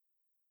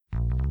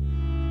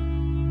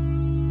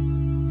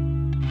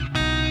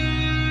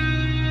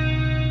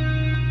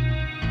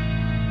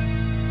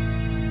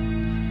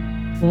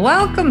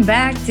Welcome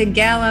back to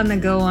Gal on the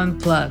Go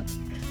Unplugged.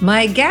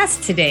 My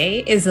guest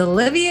today is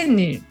Olivia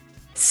Nunn,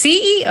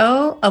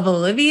 CEO of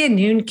Olivia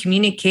Nunn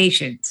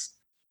Communications.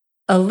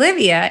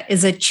 Olivia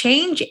is a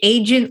change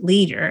agent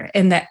leader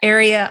in the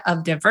area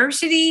of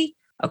diversity,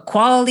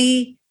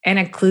 equality, and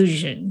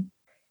inclusion.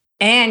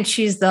 And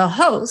she's the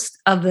host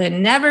of the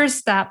Never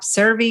Stop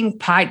Serving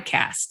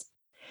podcast.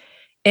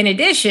 In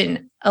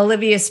addition,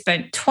 Olivia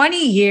spent 20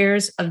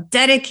 years of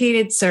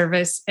dedicated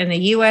service in the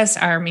U.S.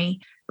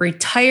 Army,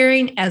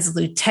 retiring as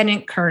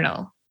Lieutenant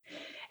Colonel.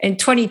 In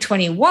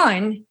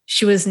 2021,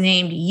 she was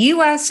named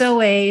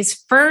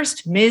USOA's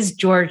first Ms.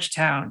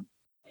 Georgetown.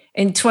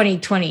 In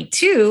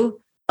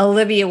 2022,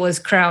 Olivia was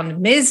crowned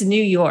Ms.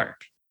 New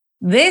York.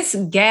 This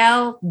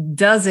gal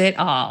does it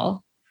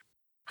all.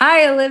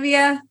 Hi,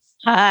 Olivia.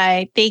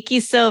 Hi, thank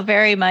you so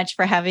very much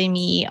for having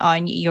me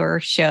on your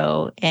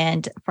show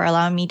and for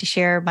allowing me to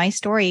share my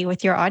story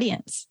with your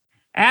audience.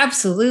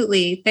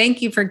 Absolutely.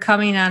 Thank you for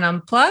coming on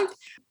Unplugged.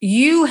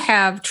 You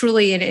have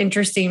truly an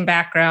interesting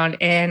background,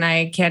 and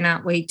I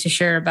cannot wait to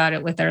share about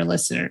it with our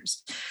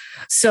listeners.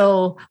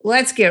 So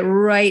let's get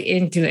right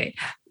into it.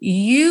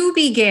 You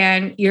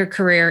began your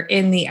career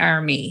in the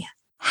Army.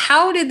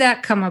 How did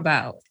that come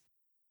about?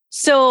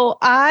 So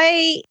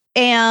I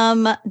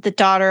am the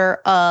daughter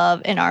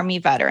of an Army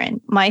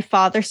veteran. My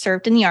father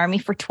served in the Army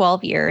for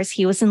 12 years.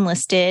 He was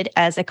enlisted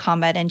as a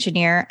combat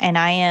engineer, and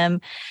I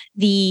am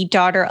the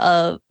daughter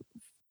of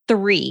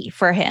 3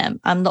 for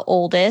him. I'm the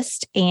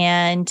oldest,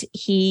 and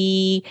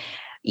he,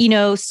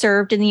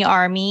 served in the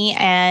Army,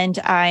 and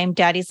I'm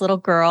daddy's little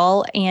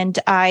girl. And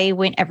I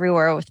went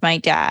everywhere with my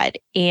dad,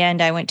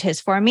 and I went to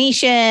his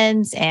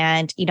formations,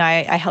 and,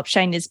 I helped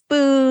shine his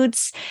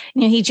boots.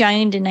 He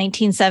joined in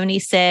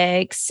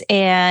 1976,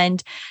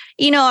 and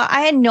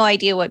I had no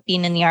idea what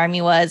being in the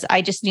Army was.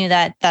 I just knew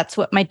that that's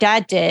what my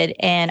dad did.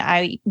 And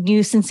I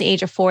knew since the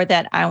age of 4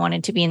 that I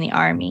wanted to be in the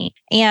Army.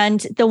 And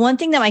the one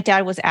thing that my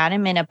dad was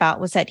adamant about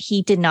was that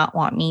he did not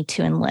want me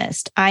to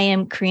enlist. I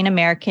am Korean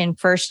American,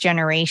 first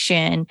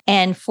generation.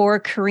 And for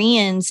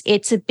Koreans,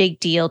 it's a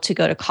big deal to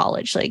go to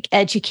college. Like,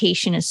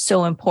 education is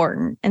so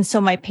important. And so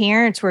my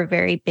parents were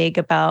very big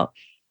about,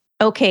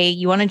 okay,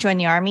 you want to join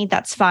the Army?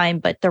 That's fine.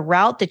 But the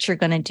route that you're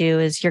going to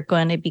do is you're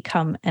going to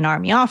become an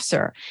Army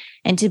officer.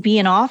 And to be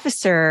an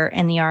officer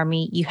in the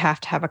Army, you have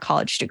to have a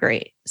college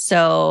degree.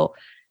 So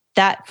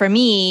that for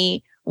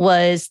me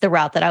was the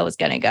route that I was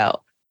going to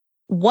go.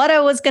 What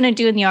I was going to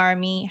do in the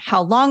Army,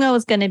 how long I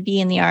was going to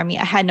be in the Army,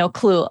 I had no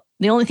clue.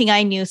 The only thing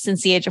I knew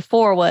since the age of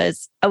 4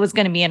 was I was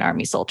going to be an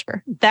Army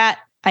soldier. That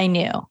I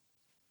knew.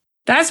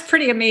 That's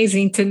pretty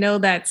amazing to know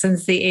that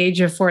since the age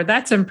of 4.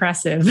 That's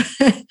impressive,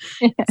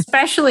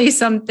 especially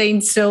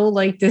something so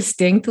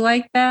distinct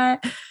like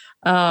that.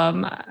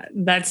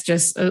 That's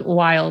just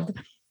wild.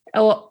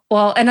 Oh,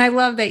 well, and I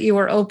love that you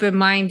were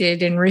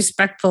open-minded and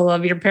respectful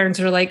of your parents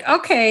who are like,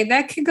 okay,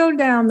 that could go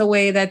down the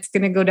way that's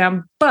going to go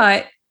down,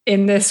 but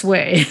in this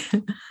way.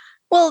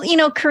 Well,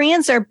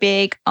 Koreans are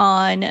big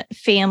on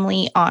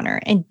family honor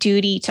and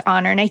duty to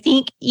honor. And I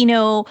think,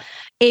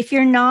 if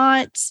you're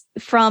not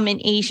from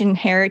an Asian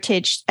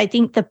heritage, I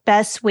think the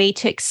best way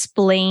to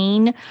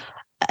explain,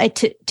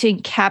 to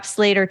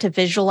encapsulate or to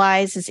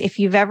visualize is if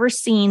you've ever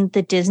seen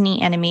the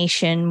Disney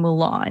animation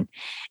Mulan.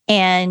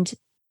 And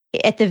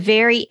at the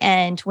very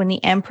end, when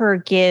the emperor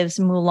gives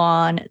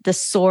Mulan the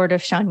sword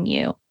of Shan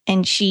Yu,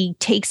 and she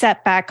takes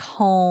that back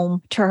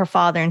home to her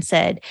father and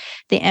said,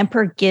 the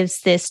emperor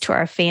gives this to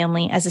our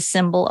family as a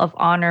symbol of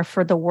honor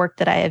for the work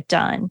that I have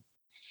done.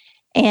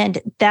 And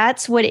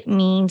that's what it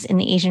means in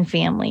the Asian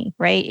family,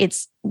 right?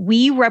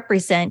 We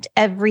represent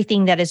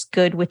everything that is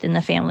good within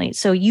the family.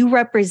 So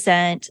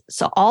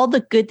all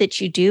the good that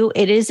you do,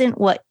 it isn't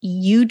what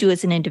you do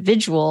as an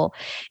individual.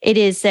 It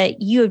is that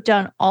you have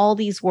done all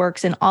these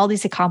works and all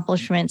these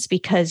accomplishments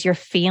because your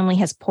family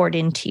has poured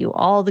into you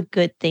all the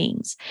good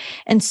things.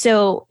 And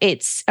so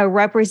it's a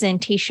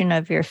representation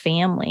of your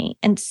family.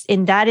 And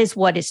that is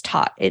what is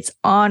taught. It's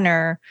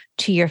honor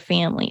to your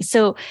family.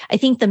 So I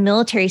think the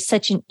military is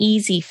such an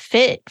easy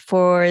fit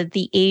for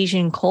the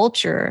Asian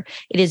culture.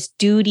 It is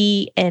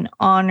duty and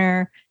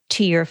honor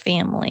to your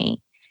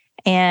family.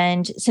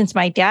 And since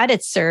my dad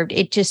had served,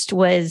 it just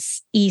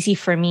was easy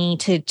for me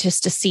to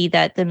see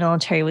that the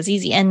military was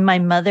easy. And my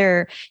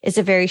mother is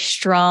a very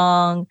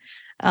strong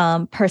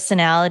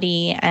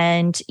personality.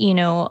 And,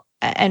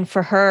 and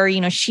for her,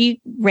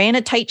 she ran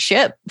a tight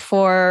ship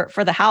for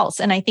the house.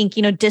 And I think,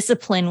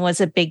 discipline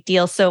was a big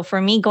deal. So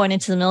for me, going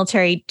into the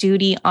military,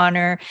 duty,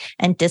 honor,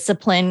 and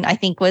discipline, I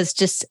think was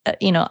just,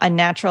 a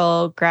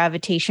natural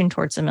gravitation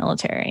towards the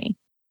military.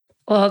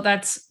 Well,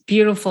 that's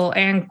beautiful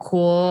and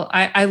cool.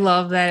 I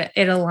love that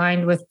it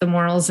aligned with the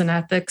morals and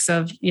ethics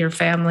of your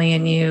family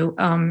and you.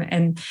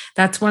 And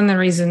that's one of the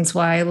reasons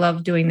why I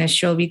love doing this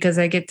show, because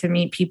I get to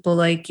meet people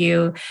like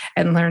you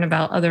and learn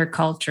about other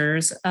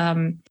cultures.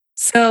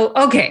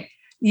 Okay,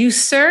 you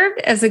served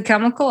as a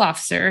chemical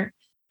officer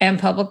and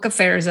public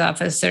affairs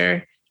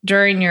officer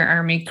during your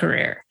Army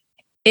career.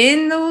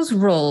 In those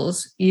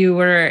roles, you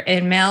were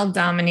in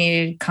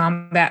male-dominated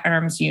combat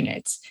arms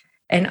units.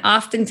 And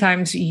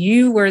oftentimes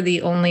you were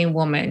the only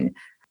woman.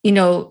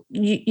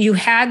 You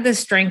had the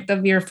strength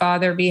of your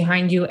father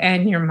behind you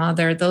and your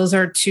mother. Those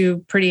are two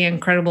pretty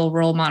incredible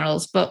role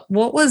models. But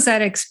what was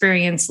that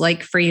experience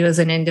like for you as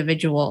an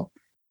individual?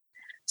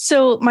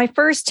 So my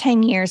first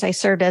 10 years, I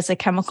served as a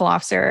chemical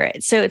officer.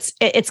 So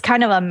it's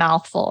kind of a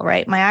mouthful,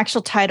 right? My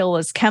actual title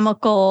was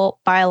chemical,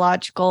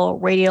 biological,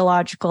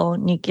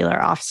 radiological,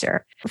 nuclear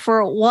officer.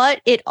 For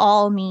what it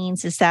all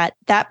means is that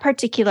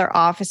particular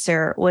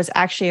officer was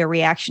actually a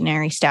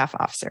reactionary staff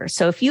officer.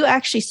 So if you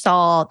actually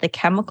saw the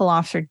chemical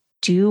officer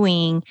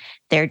doing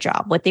their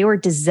job, what they were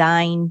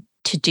designed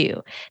to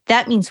do,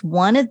 that means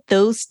one of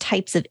those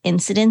types of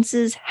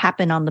incidences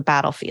happened on the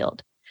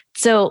battlefield.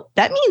 So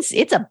that means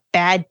it's a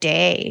bad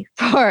day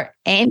for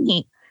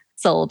any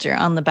soldier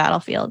on the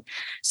battlefield.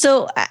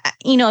 So,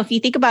 if you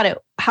think about it,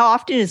 how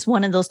often is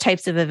one of those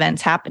types of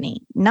events happening?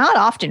 Not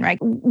often, right?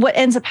 What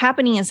ends up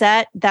happening is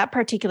that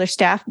particular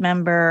staff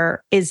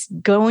member is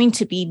going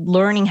to be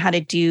learning how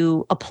to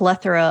do a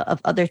plethora of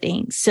other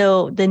things.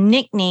 So the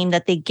nickname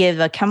that they give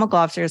a chemical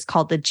officer is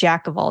called the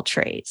jack of all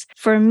trades.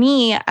 For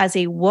me, as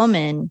a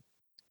woman,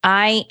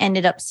 I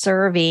ended up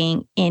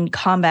serving in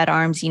combat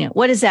arms unit.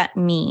 What does that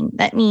mean?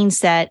 That means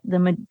that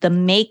the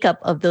makeup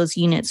of those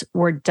units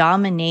were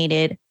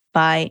dominated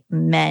by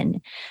men.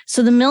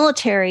 So the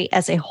military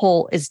as a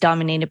whole is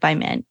dominated by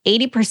men.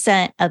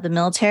 80% of the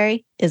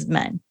military is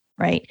men,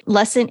 right?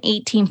 Less than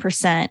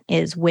 18%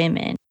 is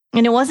women.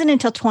 And it wasn't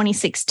until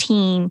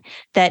 2016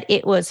 that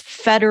it was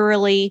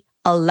federally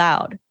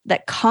allowed,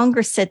 that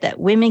Congress said that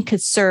women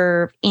could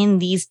serve in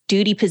these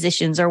duty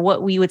positions, or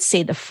what we would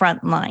say the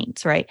front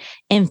lines, right?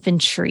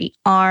 Infantry,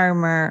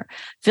 armor,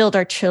 field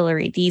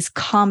artillery, these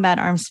combat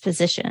arms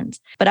positions.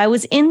 But I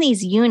was in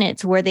these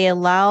units where they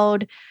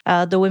allowed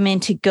the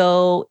women to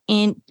go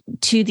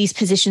into these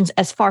positions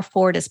as far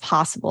forward as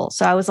possible.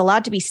 So I was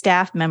allowed to be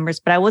staff members,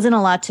 but I wasn't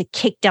allowed to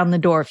kick down the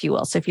door, if you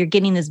will. So if you're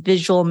getting this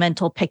visual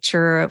mental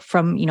picture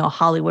from,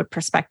 Hollywood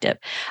perspective,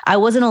 I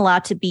wasn't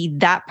allowed to be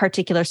that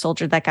particular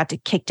soldier that got to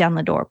kick down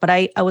the door. But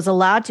I was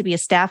allowed to be a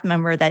staff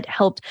member that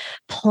helped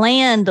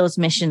plan those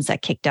missions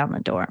that kicked down the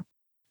door.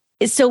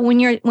 So when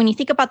you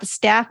think about the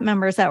staff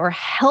members that were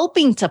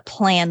helping to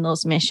plan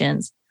those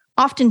missions,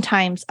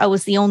 oftentimes I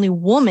was the only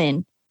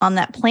woman on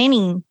that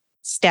planning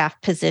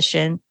staff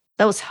position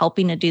that was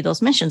helping to do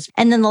those missions.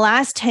 And then the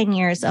last 10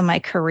 years of my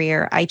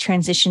career, I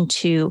transitioned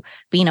to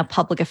being a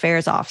public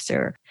affairs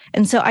officer.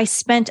 And so I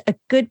spent a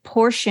good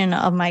portion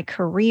of my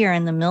career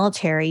in the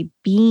military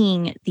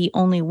being the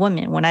only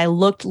woman. When I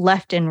looked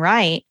left and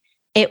right,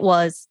 it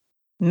was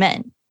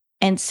men.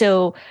 And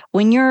so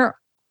when you're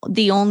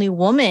the only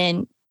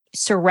woman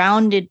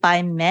surrounded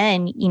by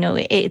men,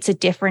 it's a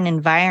different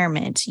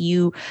environment.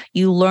 You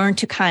learn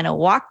to kind of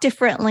walk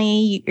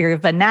differently. Your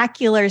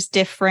vernacular is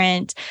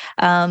different.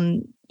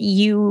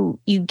 You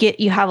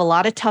have a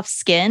lot of tough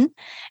skin,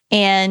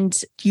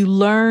 and you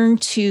learn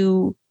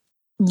to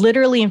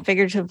literally and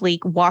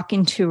figuratively walk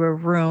into a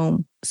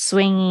room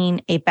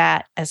swinging a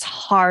bat as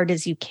hard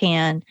as you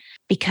can,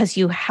 because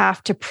you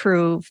have to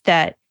prove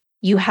that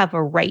you have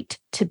a right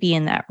to be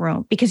in that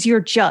room because you're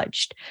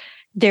judged.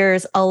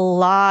 There's a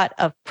lot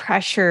of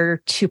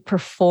pressure to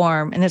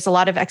perform, and there's a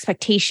lot of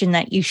expectation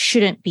that you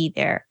shouldn't be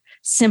there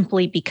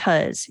simply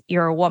because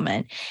you're a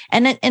woman.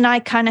 And I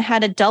kind of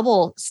had a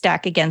double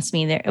stack against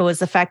me there. It was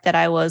the fact that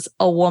I was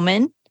a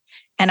woman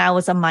and I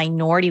was a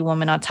minority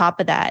woman on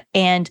top of that.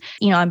 And,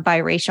 I'm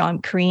biracial,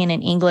 I'm Korean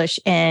and English,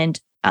 and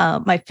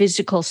my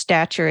physical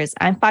stature is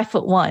I'm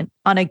 5'1"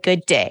 on a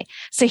good day.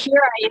 So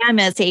here I am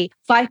as a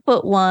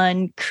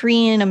 5'1"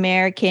 Korean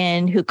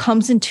American who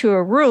comes into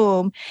a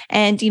room,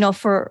 and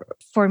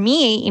for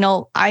me,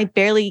 I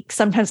barely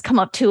sometimes come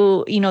up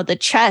to the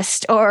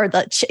chest or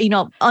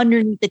the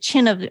underneath the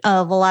chin of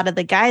a lot of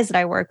the guys that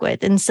I work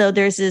with. And so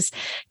there's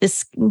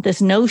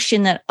this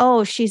notion that,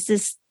 oh, she's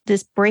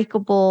this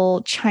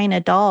breakable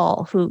China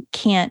doll who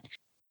can't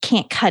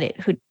cut it,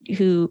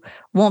 who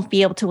won't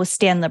be able to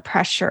withstand the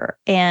pressure.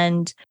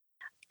 And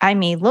I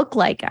may look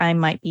like I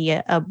might be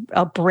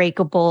a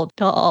breakable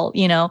doll,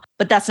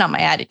 but that's not my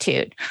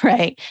attitude,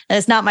 right?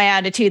 That's not my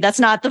attitude. That's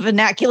not the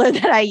vernacular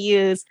that I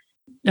use.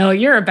 No,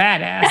 you're a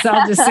badass.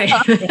 I'll just say.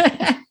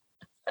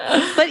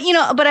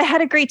 But I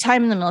had a great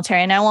time in the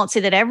military, and I won't say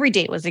that every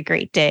day was a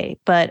great day,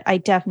 but I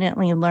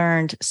definitely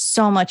learned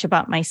so much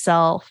about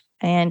myself,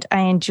 and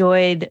I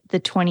enjoyed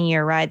the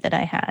 20-year ride that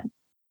I had.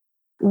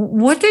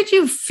 What did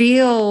you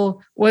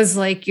feel was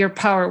like your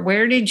power?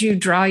 Where did you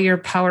draw your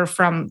power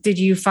from? Did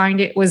you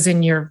find it was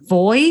in your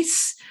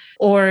voice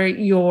or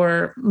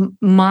your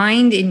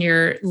mind, in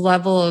your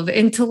level of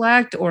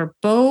intellect, or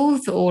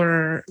both?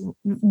 Or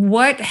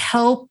what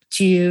helped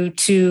you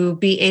to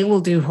be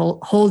able to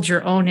hold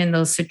your own in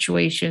those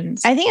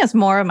situations? I think it's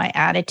more of my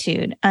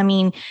attitude. I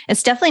mean,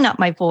 it's definitely not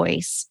my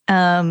voice.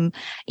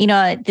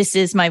 This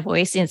is my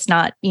voice. It's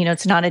not,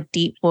 it's not a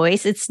deep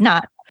voice. It's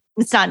not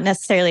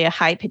necessarily a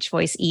high-pitched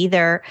voice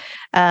either.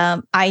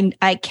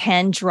 I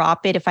can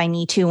drop it if I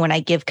need to when I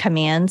give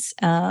commands.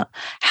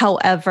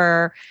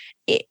 However,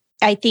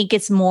 I think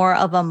it's more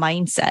of a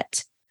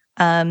mindset.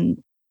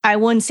 I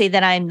wouldn't say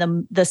that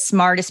I'm the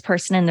smartest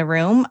person in the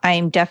room.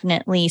 I'm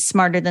definitely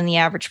smarter than the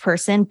average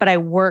person, but I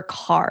work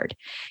hard.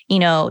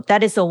 That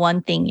is the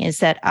one thing, is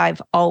that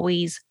I've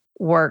always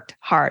worked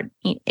hard.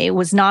 It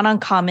was not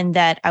uncommon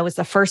that I was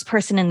the first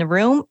person in the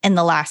room and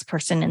the last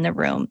person in the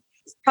room.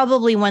 It's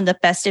probably one of the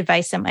best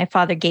advice that my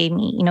father gave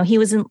me. He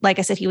was, like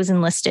I said, he was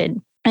enlisted.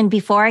 And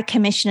before I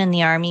commissioned in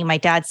the Army, my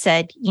dad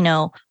said,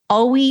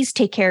 always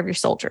take care of your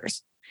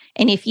soldiers.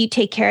 And if you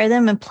take care of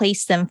them and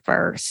place them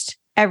first,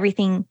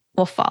 everything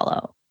will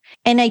follow.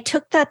 And I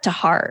took that to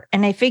heart.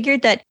 And I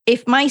figured that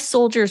if my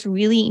soldiers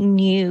really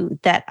knew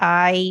that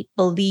I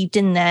believed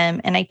in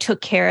them and I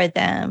took care of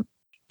them,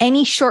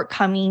 any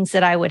shortcomings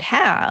that I would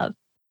have,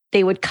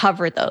 they would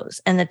cover those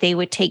and that they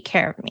would take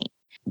care of me.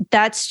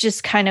 That's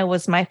just kind of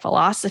was my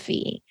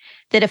philosophy,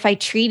 that if I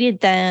treated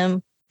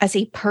them as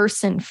a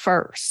person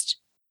first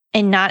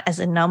and not as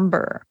a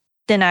number,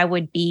 then I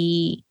would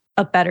be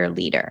a better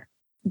leader.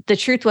 The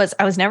truth was,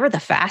 I was never the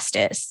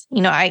fastest.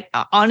 I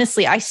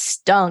honestly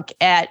stunk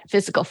at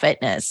physical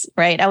fitness,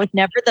 right? I was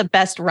never the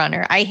best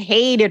runner. I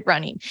hated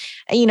running.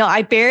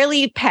 I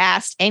barely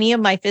passed any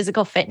of my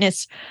physical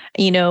fitness,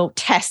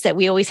 tests that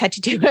we always had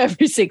to do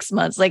every 6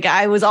 months. Like,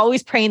 I was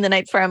always praying the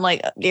night before. I'm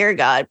like, dear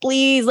God,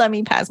 please let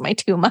me pass my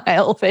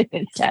 2-mile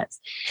fitness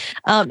test.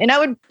 And I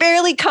would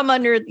barely come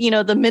under,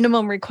 the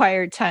minimum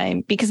required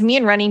time, because me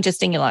and running just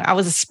didn't get along. I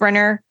was a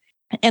sprinter.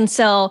 And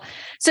so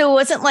it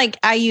wasn't like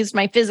I used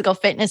my physical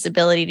fitness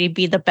ability to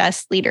be the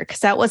best leader, because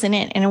that wasn't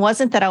it. And it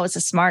wasn't that I was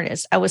the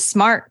smartest. I was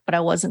smart, but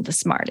I wasn't the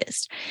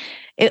smartest.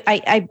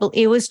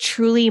 It was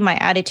truly my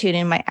attitude.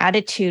 And my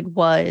attitude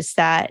was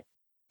that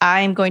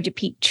I'm going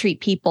to treat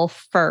people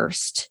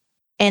first.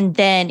 And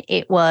then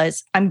it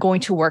was, I'm going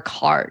to work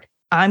hard.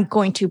 I'm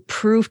going to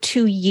prove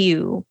to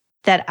you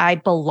that I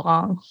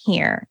belong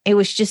here. It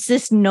was just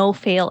this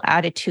no-fail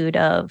attitude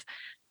of,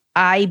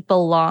 I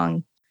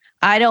belong.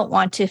 I don't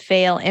want to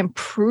fail and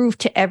prove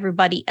to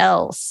everybody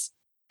else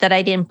that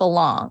I didn't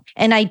belong.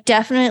 And I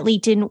definitely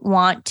didn't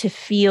want to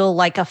feel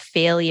like a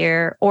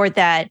failure, or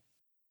that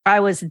I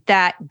was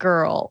that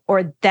girl,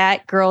 or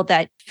that girl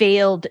that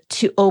failed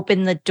to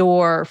open the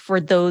door for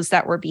those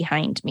that were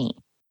behind me,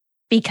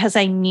 because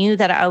I knew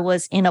that I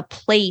was in a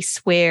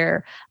place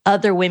where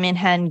other women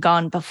hadn't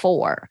gone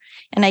before.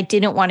 And I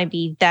didn't want to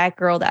be that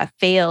girl that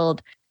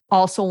failed.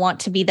 Also want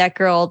to be that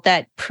girl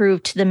that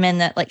proved to the men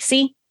that, like,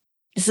 see,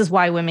 this is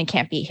why women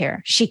can't be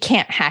here. She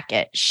can't hack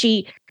it.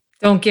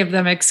 Don't give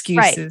them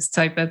excuses,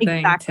 right, type of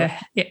thing.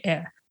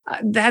 Exactly.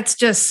 That's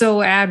just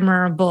so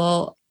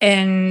admirable.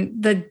 And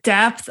the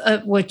depth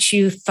of what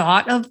you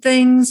thought of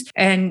things,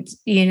 and,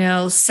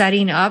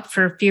 setting up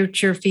for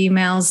future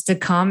females to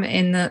come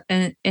in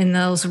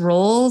those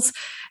roles.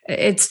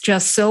 It's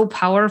just so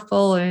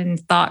powerful and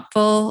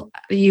thoughtful.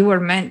 You were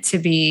meant to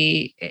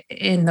be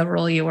in the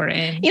role you were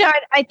in.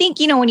 I think,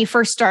 when you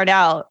first start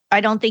out,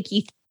 I don't think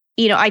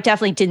I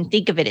definitely didn't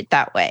think of it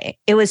that way.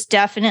 It was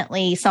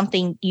definitely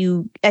something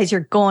as you're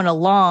going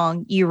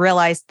along, you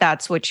realize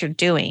that's what you're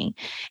doing.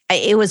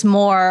 It was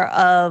more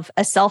of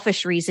a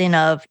selfish reason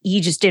of,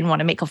 you just didn't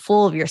want to make a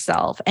fool of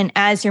yourself. And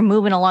as you're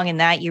moving along in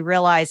that, you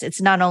realize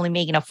it's not only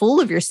making a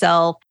fool of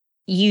yourself,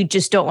 you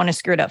just don't want to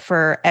screw it up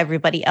for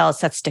everybody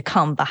else that's to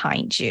come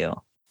behind you.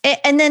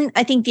 And then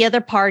I think the other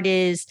part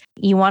is,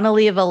 you want to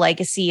leave a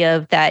legacy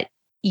of that.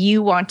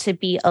 You want to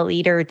be a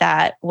leader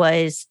that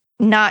was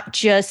not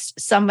just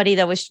somebody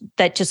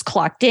that just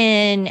clocked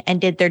in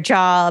and did their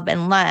job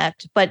and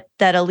left, but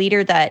that a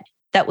leader that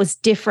was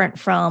different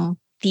from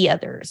the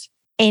others.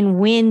 And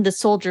when the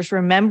soldiers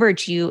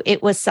remembered you,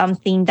 it was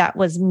something that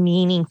was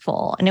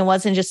meaningful. And it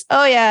wasn't just,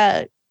 oh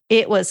yeah,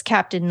 it was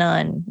Captain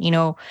Nunn,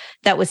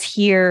 that was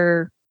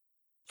here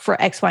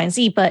for X, Y, and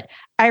Z. But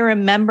I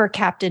remember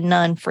Captain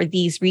Nunn for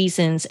these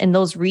reasons, and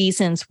those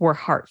reasons were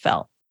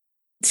heartfelt.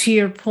 To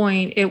your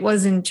point, it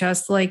wasn't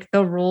just like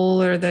the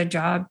role or the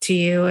job to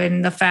you,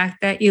 and the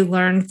fact that you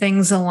learned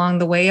things along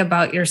the way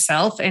about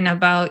yourself and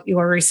about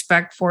your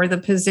respect for the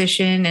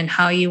position and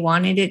how you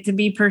wanted it to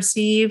be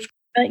perceived.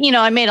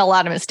 I made a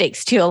lot of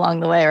mistakes too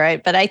along the way,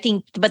 right?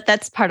 But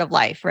that's part of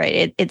life,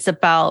 right? It's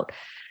about,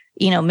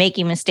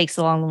 making mistakes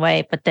along the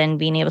way, but then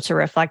being able to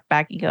reflect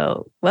back and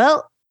go,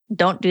 well,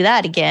 don't do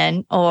that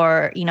again.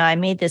 Or, I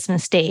made this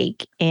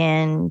mistake,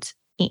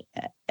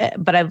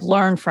 but I've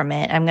learned from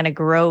it. I'm going to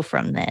grow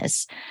from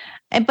this.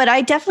 But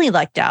I definitely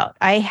lucked out.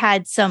 I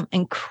had some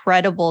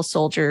incredible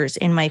soldiers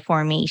in my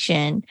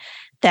formation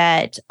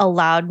that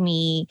allowed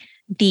me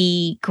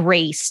the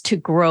grace to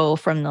grow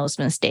from those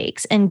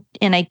mistakes. And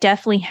I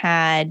definitely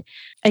had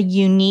a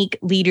unique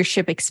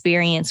leadership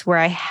experience where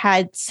I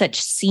had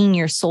such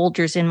senior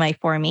soldiers in my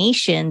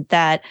formation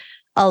that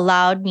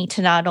allowed me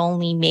to not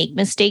only make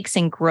mistakes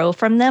and grow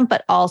from them,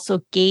 but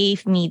also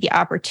gave me the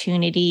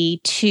opportunity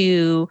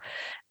to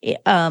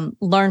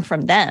learn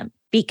from them,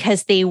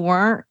 because they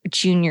weren't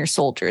junior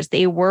soldiers.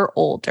 They were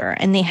older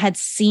and they had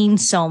seen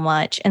so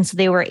much. And so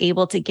they were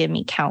able to give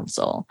me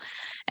counsel.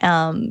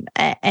 And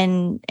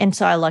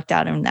so I lucked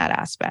out in that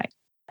aspect.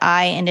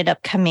 I ended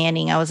up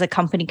commanding. I was a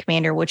company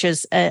commander, which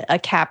is a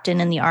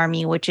captain in the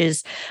Army, which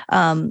is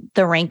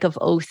the rank of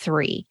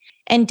O3.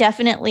 And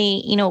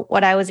definitely,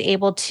 what I was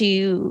able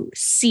to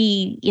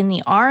see in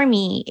the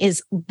Army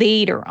is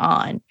later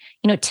on,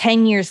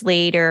 10 years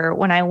later,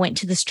 when I went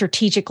to the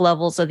strategic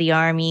levels of the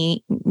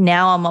Army,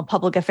 now I'm a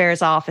public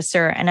affairs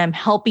officer and I'm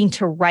helping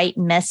to write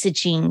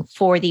messaging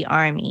for the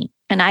Army.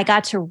 And I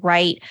got to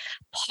write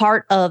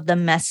part of the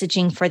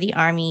messaging for the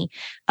Army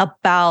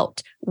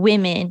about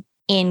women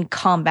in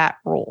combat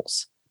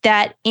roles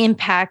that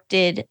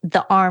impacted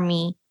the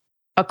Army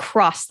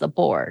across the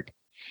board.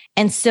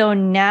 And so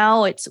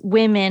now it's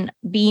women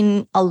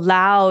being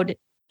allowed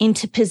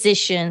into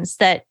positions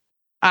that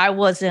I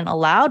wasn't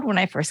allowed when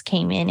I first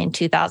came in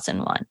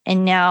 2001.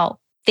 And now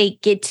they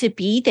get to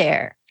be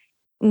there.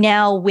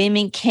 Now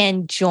women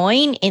can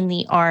join in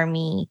the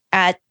Army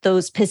at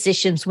those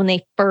positions when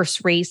they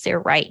first raise their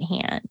right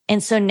hand.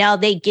 And so now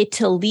they get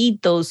to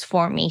lead those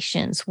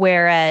formations,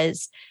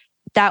 whereas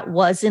that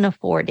wasn't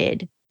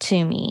afforded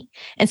to me.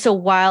 And so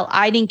while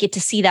I didn't get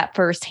to see that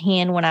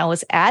firsthand when I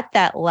was at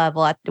that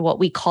level, at what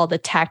we call the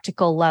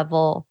tactical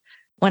level,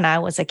 when I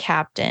was a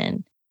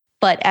captain,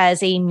 but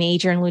as a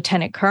major and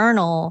lieutenant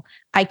colonel,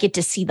 I get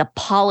to see the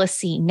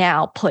policy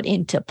now put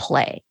into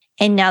play.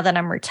 And now that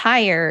I'm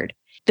retired,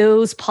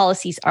 those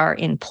policies are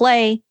in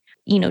play.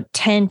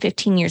 10,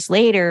 15 years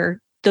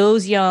later,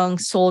 those young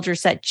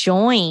soldiers that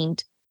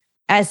joined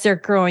as they're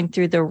growing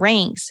through the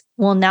ranks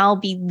will now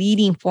be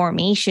leading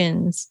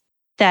formations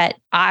that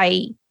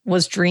I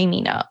was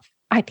dreaming of.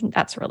 I think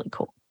that's really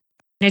cool.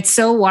 It's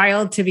so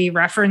wild to be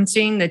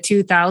referencing the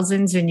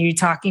 2000s and you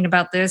talking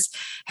about this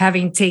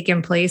having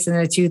taken place in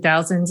the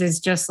 2000s is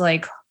just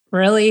like,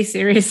 really?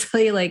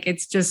 Seriously? Like,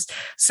 it's just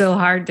so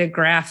hard to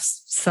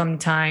grasp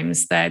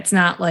sometimes that it's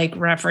not like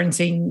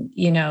referencing,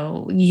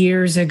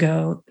 years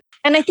ago.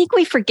 And I think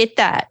we forget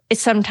that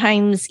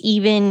sometimes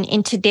even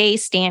in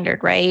today's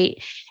standard,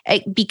 right?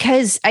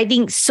 Because I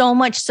think so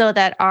much so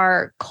that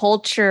our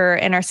culture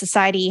and our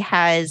society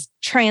has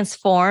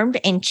transformed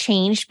and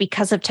changed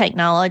because of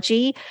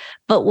technology.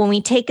 But when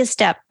we take a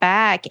step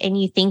back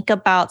and you think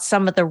about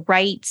some of the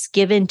rights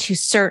given to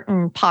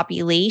certain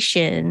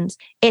populations,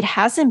 it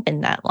hasn't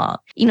been that long.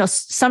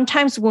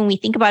 Sometimes when we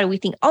think about it, we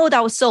think, oh,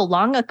 that was so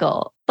long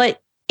ago,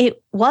 but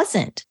it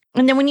wasn't.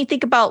 And then when you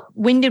think about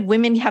when did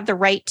women have the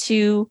right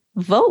to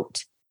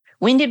vote?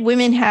 When did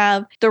women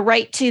have the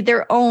right to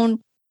their own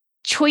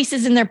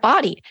choices in their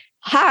body?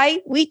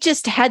 Hi, we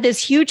just had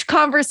this huge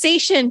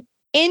conversation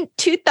in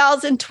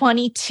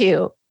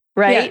 2022,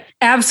 right? Yeah,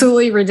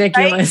 absolutely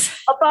ridiculous.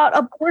 Right? About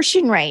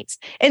abortion rights.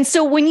 And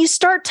so when you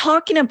start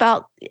talking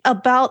about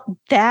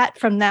that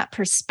from that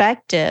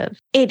perspective,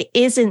 it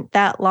isn't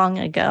that long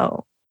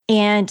ago.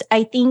 And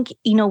I think,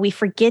 we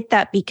forget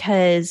that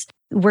because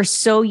we're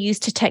so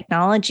used to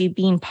technology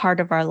being part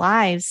of our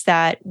lives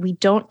that we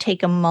don't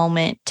take a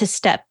moment to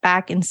step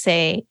back and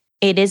say,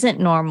 it isn't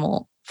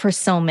normal for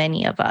so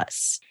many of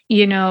us.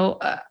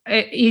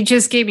 You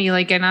just gave me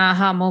like an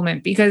aha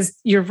moment because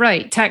you're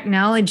right.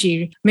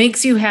 Technology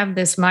makes you have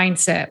this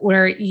mindset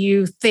where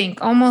you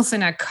think almost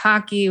in a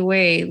cocky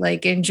way,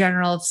 like in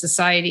general of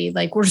society,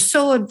 like we're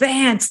so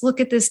advanced.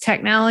 Look at this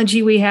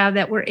technology we have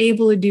that we're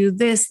able to do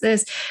this,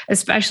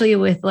 especially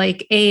with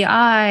like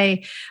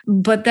AI.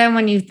 But then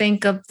when you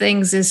think of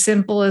things as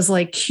simple as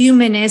like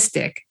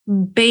humanistic,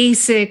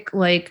 basic,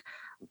 like,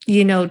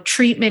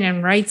 treatment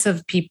and rights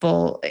of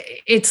people,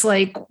 it's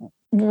like,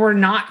 we're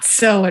not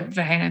so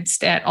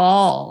advanced at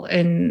all.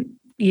 And,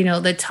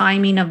 the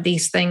timing of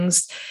these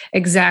things,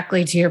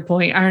 exactly to your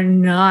point, are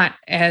not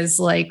as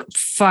like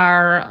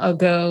far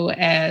ago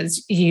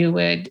as you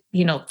would,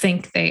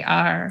 think they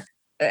are.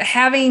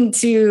 Having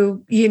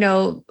to,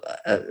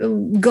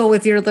 go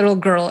with your little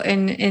girl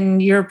in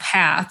your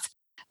path.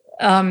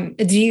 Do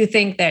you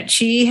think that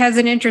she has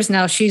an interest?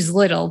 Now she's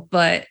little,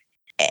 but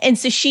and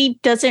so she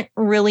doesn't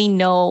really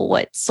know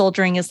what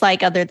soldiering is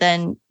like other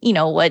than,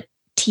 what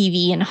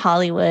TV and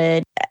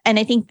Hollywood. And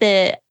I think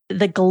the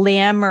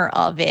glamour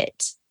of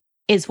it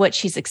is what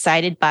she's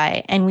excited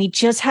by. And we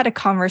just had a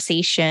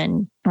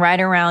conversation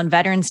right around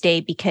Veterans Day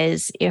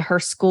because her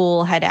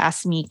school had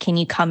asked me, can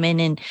you come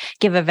in and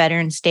give a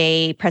Veterans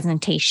Day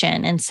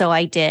presentation? And so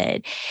I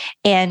did.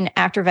 And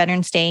after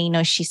Veterans Day,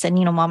 she said,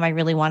 Mom, I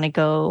really want to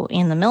go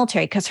in the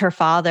military because her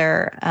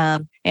father,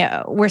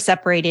 we're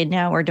separated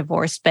now, we're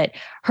divorced, but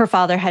her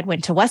father had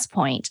went to West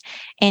Point.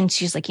 And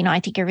she's like, I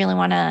think I really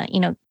want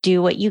to,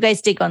 do what you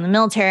guys did, go in the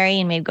military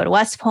and maybe go to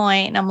West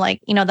Point. And I'm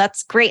like,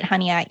 that's great,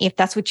 honey. If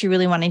that's what you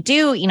really want to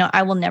do,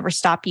 I will never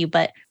stop you.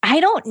 But I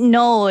don't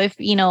know if,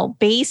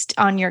 based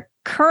on your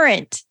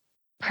current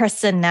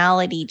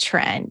personality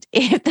trend,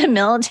 if the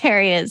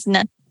military is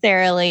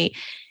necessarily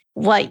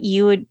what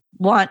you would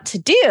want to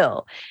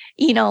do.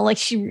 Like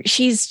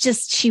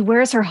she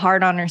wears her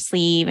heart on her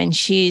sleeve and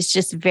she's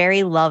just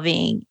very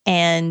loving.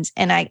 And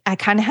I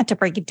kind of had to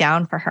break it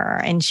down for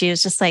her. And she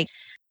was just like,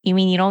 you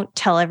mean you don't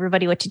tell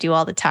everybody what to do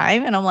all the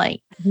time? And I'm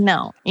like,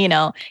 no,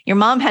 your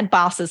mom had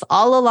bosses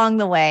all along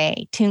the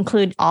way to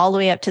include all the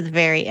way up to the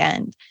very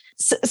end.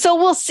 So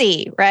we'll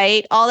see,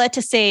 right? All that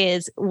to say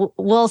is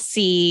we'll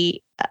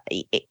see.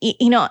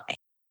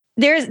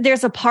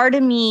 There's a part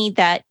of me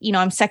that,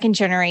 I'm second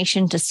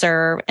generation to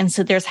serve. And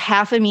so there's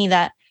half of me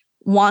that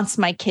wants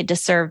my kid to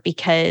serve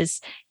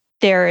because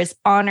there is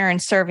honor in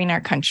serving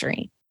our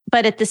country.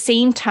 But at the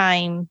same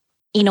time,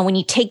 when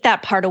you take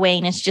that part away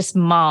and it's just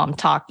mom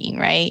talking,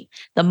 right?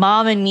 The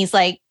mom in me is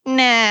like,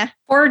 nah.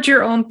 Forge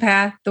your own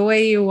path the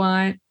way you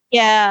want.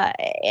 Yeah.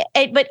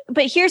 But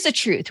here's the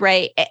truth,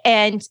 right?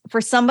 And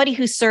for somebody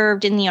who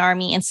served in the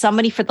Army and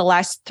somebody for the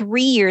last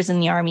 3 years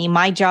in the Army,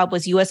 my job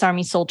was U.S.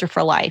 Army Soldier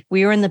for Life.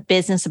 We were in the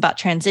business about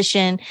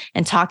transition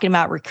and talking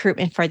about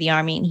recruitment for the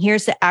Army. And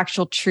here's the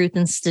actual truth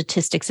and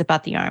statistics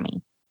about the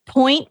Army.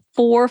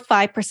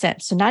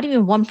 0.45%, so not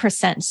even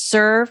 1%,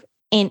 serve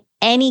in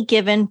any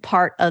given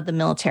part of the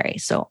military.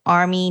 So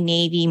Army,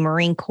 Navy,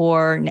 Marine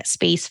Corps,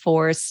 Space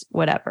Force,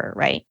 whatever,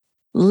 right?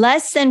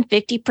 Less than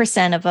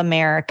 50% of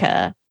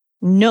America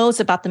knows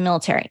about the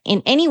military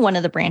in any one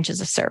of the branches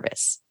of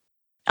service,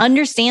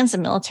 understands the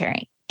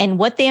military. And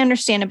what they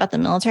understand about the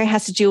military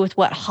has to do with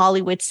what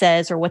Hollywood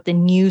says or what the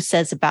news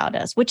says about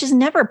us, which is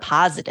never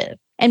positive.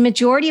 And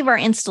majority of our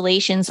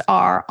installations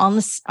are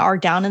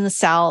down in the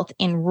South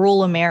in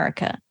rural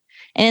America.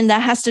 And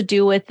that has to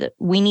do with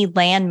we need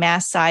land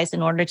mass size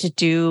in order to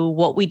do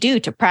what we do,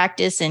 to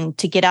practice and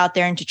to get out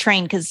there and to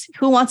train. Because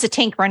who wants a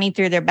tank running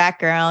through their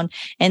background?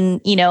 And,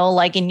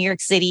 like in New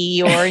York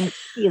City or in,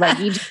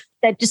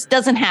 that just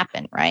doesn't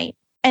happen, right?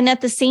 And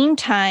at the same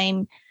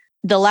time,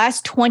 the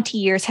last 20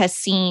 years has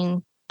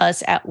seen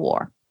us at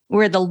war.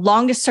 We're the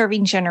longest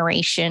serving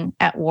generation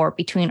at war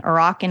between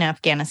Iraq and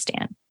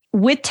Afghanistan.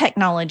 With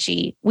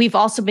technology, we've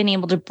also been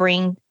able to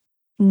bring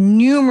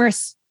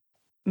numerous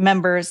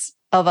members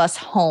of us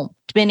home,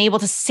 been able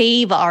to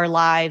save our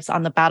lives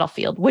on the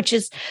battlefield, which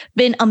has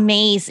been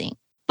amazing.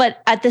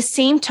 But at the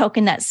same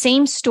token, that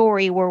same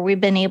story where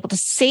we've been able to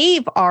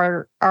save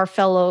our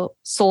fellow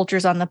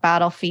soldiers on the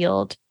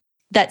battlefield,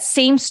 that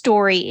same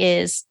story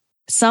is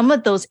some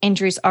of those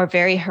injuries are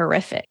very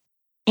horrific.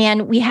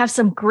 And we have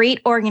some great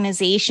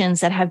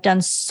organizations that have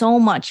done so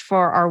much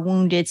for our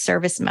wounded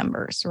service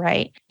members,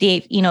 right?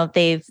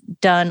 They've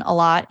done a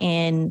lot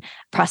in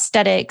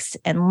prosthetics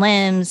and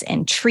limbs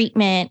and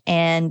treatment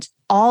and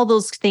all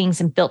those things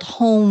and built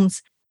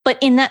homes. But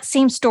in that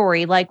same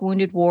story, like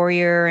Wounded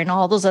Warrior and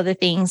all those other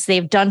things,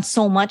 they've done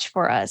so much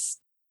for us.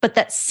 But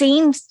that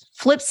same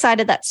flip side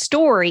of that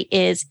story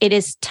is it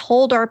is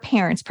told our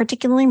parents,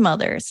 particularly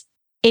mothers,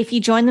 if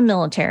you join the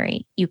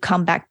military, you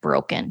come back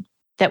broken,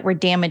 that we're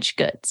damaged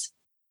goods.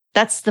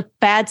 That's the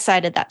bad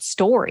side of that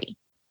story.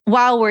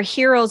 While we're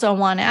heroes on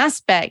one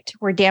aspect,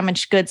 we're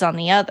damaged goods on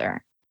the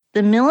other.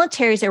 The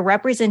military is a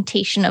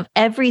representation of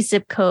every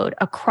zip code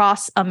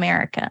across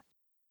America.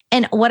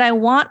 And what I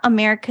want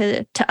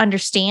America to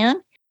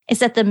understand is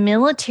that the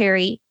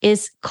military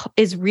is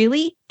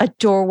really a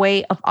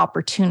doorway of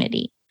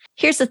opportunity.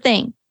 Here's the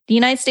thing. The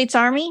United States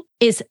Army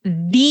is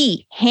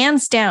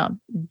hands down,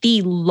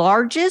 the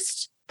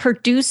largest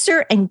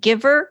producer and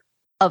giver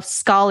of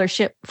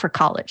scholarship for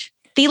college.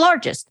 The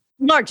largest.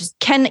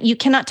 You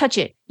cannot touch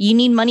it. You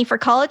need money for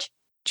college?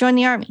 Join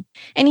the Army.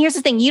 And here's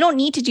the thing. You don't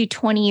need to do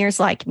 20 years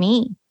like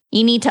me.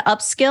 You need to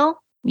upskill.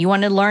 You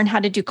want to learn how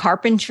to do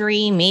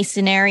carpentry,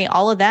 masonry,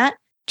 all of that?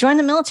 Join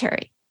the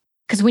military.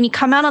 Because when you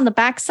come out on the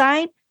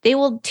backside, they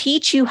will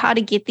teach you how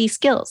to get these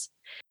skills.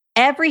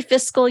 Every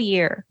fiscal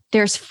year,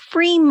 there's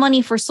free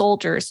money for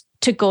soldiers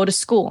to go to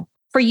school,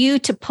 for you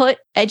to put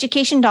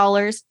education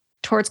dollars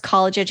towards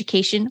college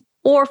education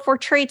or for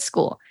trade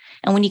school.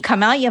 And when you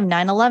come out, you have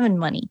 9/11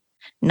 money,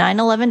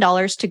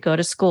 $9/11 to go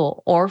to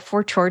school or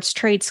towards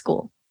trade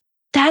school.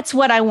 That's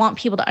what I want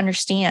people to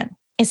understand,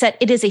 is that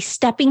it is a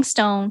stepping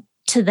stone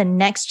to the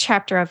next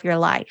chapter of your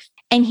life.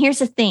 And here's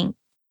the thing.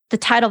 The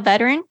title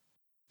veteran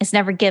is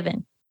never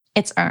given.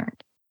 It's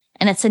earned.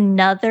 And it's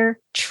another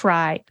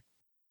tribe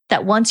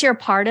that once you're a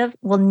part of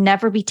will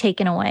never be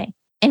taken away.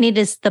 And it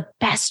is the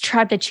best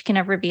tribe that you can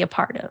ever be a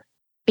part of,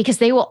 because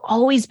they will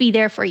always be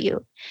there for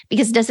you.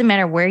 Because it doesn't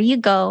matter where you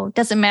go,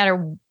 doesn't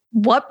matter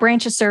what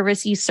branch of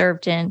service you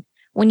served in.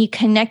 When you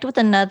connect with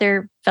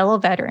another fellow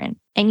veteran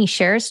and you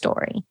share a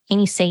story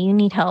and you say you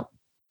need help,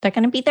 they're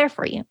going to be there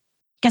for you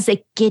because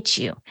they get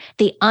you.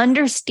 They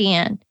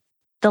understand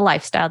the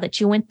lifestyle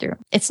that you went through.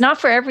 It's not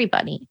for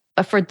everybody,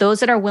 but for those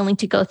that are willing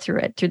to go through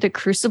it, through the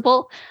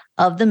crucible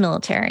of the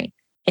military,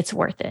 it's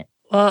worth it.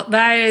 Well,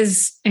 that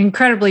is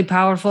incredibly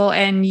powerful.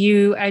 And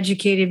you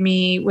educated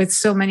me with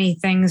so many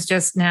things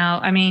just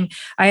now. I mean,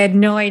 I had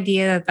no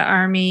idea that the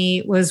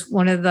Army was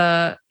one of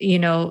the,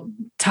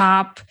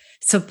 top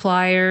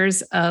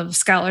suppliers of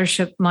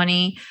scholarship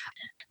money.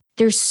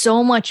 There's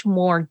so much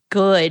more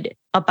good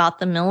about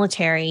the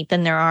military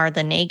than there are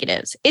the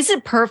negatives. Is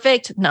it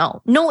perfect?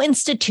 No. No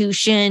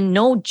institution,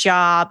 no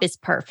job is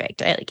perfect.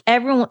 Like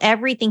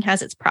everything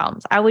has its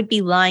problems. I would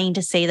be lying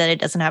to say that it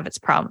doesn't have its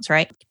problems,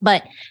 right?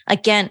 But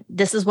again,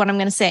 this is what I'm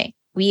going to say.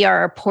 We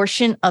are a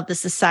portion of the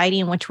society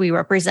in which we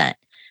represent.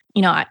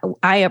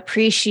 I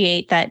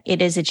appreciate that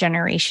it is a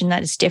generation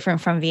that is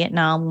different from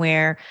Vietnam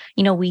where,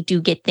 we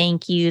do get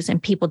thank yous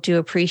and people do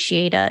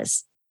appreciate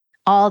us.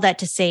 All that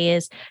to say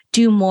is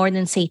do more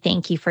than say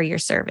thank you for your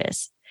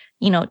service.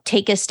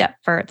 Take a step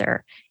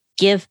further,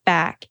 give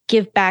back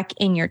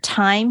in your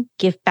time,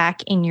 give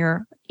back in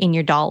your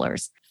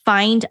dollars.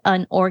 Find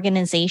an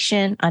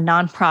organization, a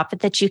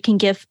nonprofit that you can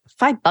give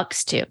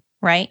 $5 to,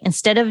 right?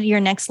 Instead of your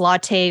next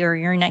latte or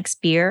your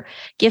next beer,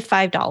 give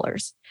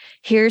 $5.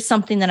 Here's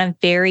something that I'm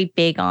very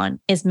big on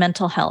is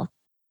mental health.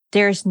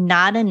 There's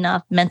not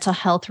enough mental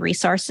health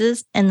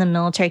resources in the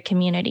military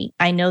community.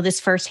 I know this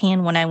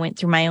firsthand when I went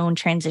through my own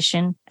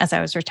transition as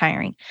I was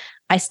retiring.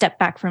 I stepped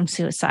back from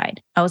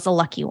suicide. I was a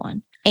lucky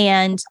one.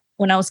 And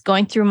when I was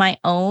going through my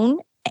own,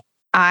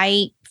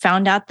 I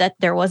found out that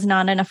there was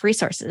not enough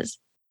resources.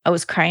 I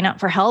was crying out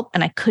for help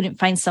and I couldn't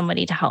find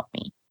somebody to help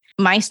me.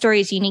 My story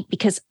is unique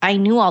because I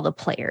knew all the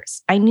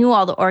players. I knew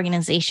all the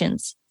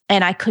organizations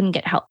and I couldn't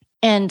get help.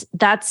 And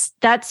that's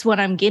what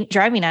I'm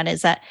driving at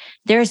is that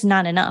there's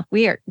not enough.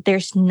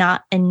 There's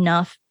not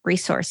enough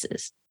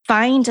resources.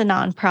 Find a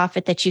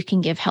nonprofit that you can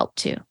give help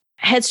to.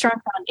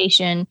 Headstrong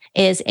Foundation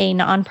is a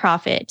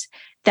nonprofit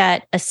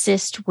that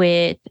assists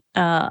with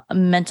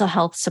mental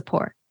health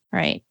support,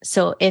 right?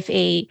 So if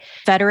a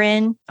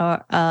veteran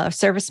or a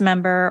service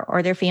member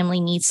or their family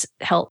needs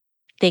help,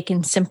 they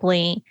can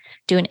simply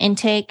do an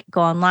intake, go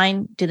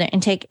online, do their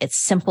intake. It's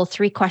simple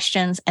 3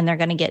 questions, and they're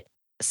going to get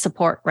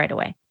support right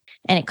away.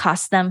 And it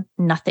costs them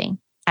nothing.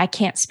 I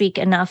can't speak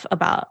enough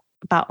about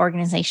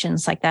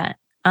organizations like that.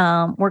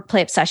 Work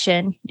Play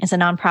Obsession is a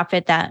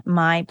nonprofit that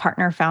my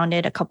partner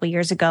founded a couple of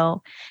years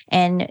ago.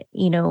 And,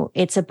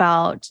 it's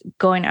about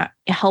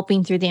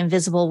helping through the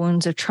invisible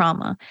wounds of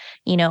trauma.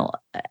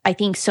 I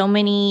think so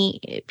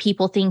many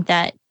people think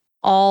that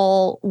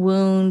all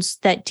wounds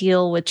that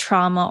deal with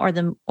trauma or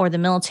the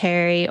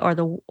military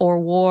or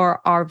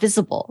war are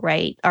visible,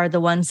 right? Are the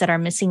ones that are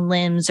missing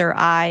limbs or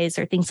eyes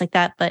or things like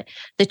that. But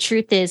the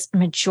truth is,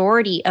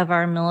 majority of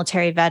our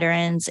military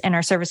veterans and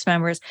our service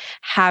members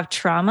have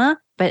trauma,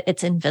 but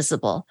it's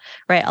invisible,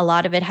 right? A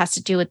lot of it has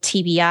to do with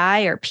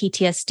TBI or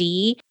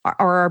PTSD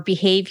or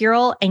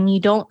behavioral, and you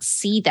don't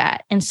see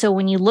that. And so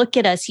when you look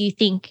at us, you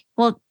think,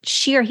 well,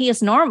 she or he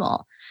is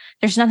normal.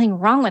 There's nothing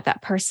wrong with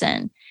that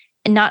person.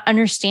 And not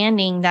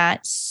understanding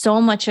that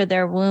so much of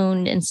their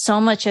wound and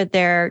so much of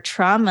their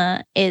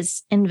trauma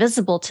is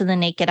invisible to the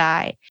naked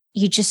eye.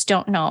 You just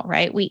don't know,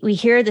 right? We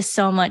hear this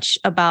so much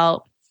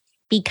about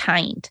be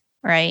kind,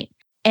 right?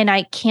 And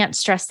I can't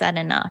stress that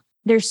enough.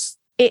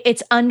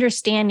 It's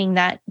understanding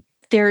that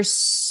there's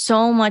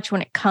so much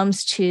when it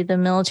comes to the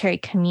military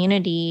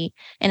community,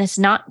 and it's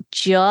not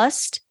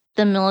just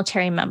the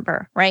military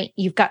member, right?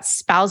 You've got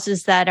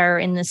spouses that are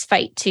in this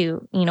fight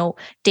too,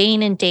 day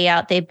in and day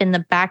out. They've been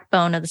the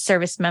backbone of the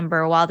service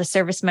member while the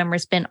service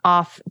member's been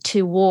off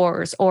to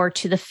wars or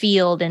to the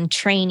field and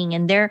training,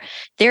 and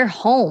they're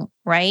home,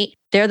 right?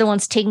 They're the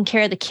ones taking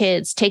care of the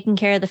kids, taking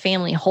care of the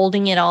family,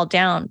 holding it all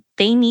down.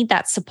 They need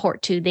that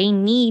support too. They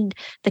need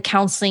the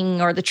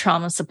counseling or the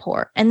trauma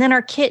support. And then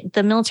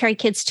the military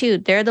kids too,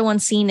 they're the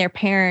ones seeing their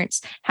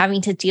parents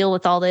having to deal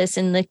with all this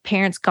and the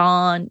parents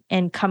gone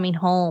and coming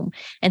home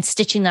and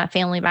stitching that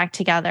family back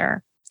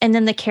together. And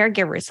then the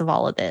caregivers of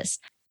all of this.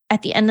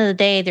 At the end of the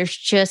day, there's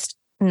just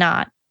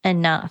not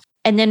enough.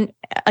 And then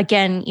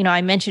again,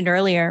 I mentioned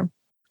earlier,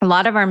 a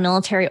lot of our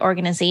military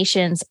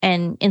organizations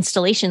and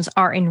installations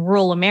are in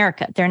rural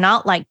America. They're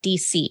not like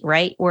DC,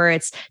 right? Where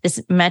it's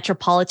this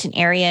metropolitan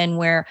area and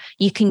where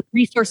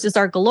resources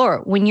are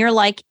galore. When you're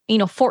like,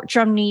 Fort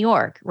Drum, New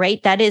York,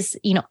 right? That is,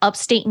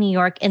 upstate New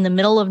York in the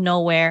middle of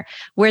nowhere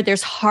where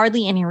there's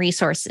hardly any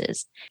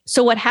resources.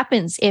 So what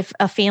happens if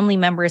a family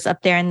member is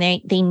up there and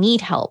they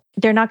need help?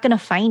 They're not going to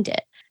find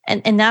it.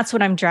 And that's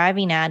what I'm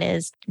driving at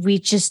is we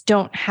just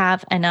don't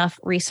have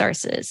enough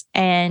resources.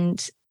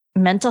 And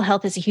mental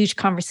health is a huge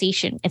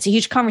conversation. It's a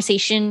huge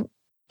conversation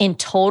in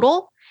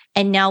total.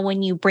 And now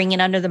when you bring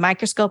it under the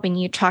microscope and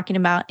you're talking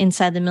about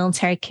inside the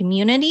military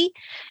community,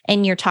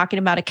 and you're talking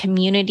about a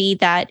community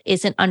that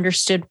isn't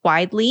understood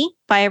widely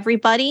by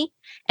everybody,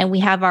 and we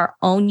have our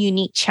own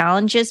unique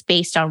challenges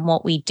based on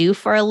what we do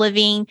for a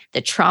living,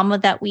 the trauma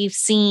that we've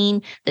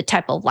seen, the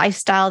type of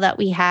lifestyle that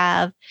we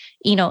have,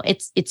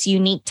 it's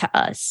unique to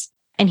us.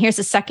 And here's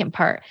the second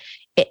part.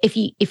 If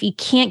you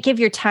can't give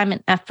your time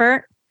and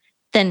effort,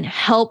 then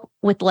help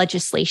with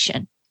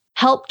legislation,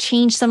 help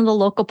change some of the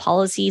local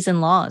policies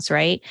and laws,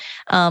 right?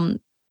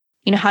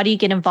 How do you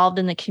get involved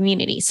in the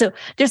community? So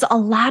there's a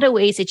lot of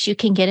ways that you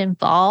can get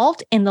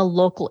involved in the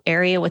local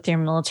area with your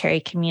military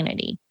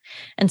community.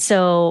 And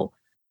so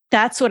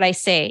that's what I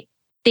say.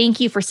 Thank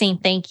you for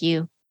saying thank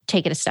you.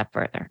 Take it a step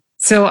further.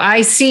 So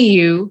I see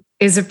you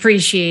is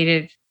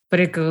appreciated, but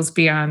it goes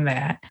beyond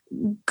that.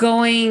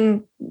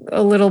 Going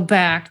a little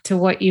back to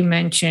what you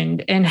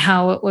mentioned and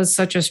how it was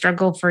such a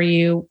struggle for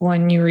you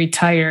when you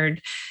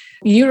retired.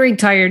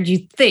 You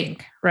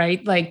think,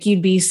 right? Like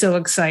you'd be so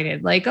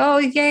excited, like, oh,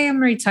 yay, I'm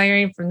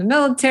retiring from the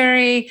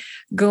military,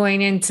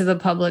 going into the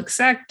public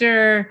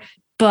sector.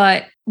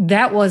 But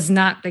that was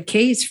not the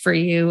case for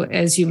you,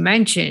 as you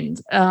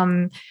mentioned.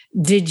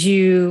 Did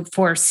you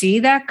foresee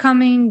that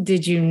coming?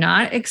 Did you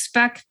not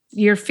expect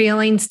your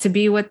feelings to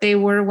be what they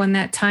were when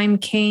that time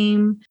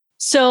came?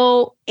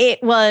 So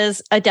it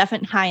was a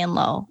definite high and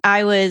low.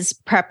 I was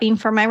prepping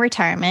for my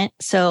retirement.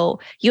 So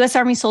U.S.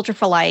 Army Soldier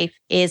for Life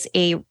is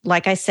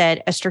like I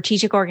said, a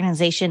strategic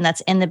organization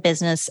that's in the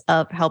business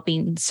of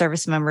helping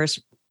service members,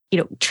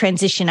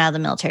 transition out of the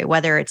military,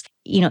 whether it's,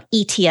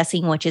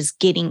 ETSing, which is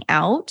getting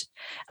out,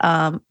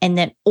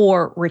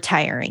 or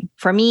retiring.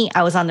 For me,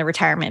 I was on the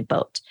retirement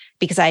boat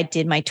because I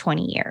did my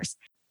 20 years.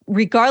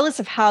 Regardless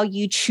of how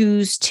you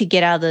choose to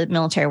get out of the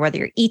military, whether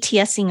you're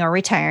ETSing or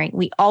retiring,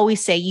 we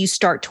always say you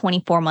start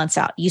 24 months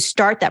out. You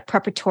start that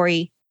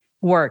preparatory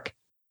work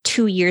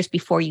 2 years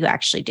before you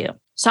actually do.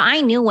 So I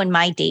knew when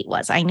my date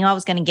was. I knew I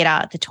was going to get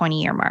out at the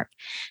 20-year mark.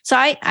 So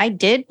I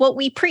did what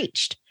we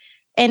preached.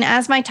 And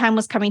as my time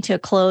was coming to a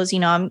close,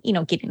 I'm,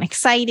 getting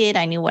excited.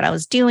 I knew what I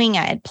was doing.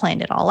 I had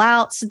planned it all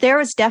out. So there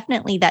was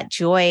definitely that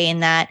joy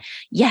in that,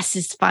 yes,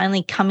 it's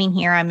finally coming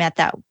here. I'm at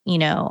that,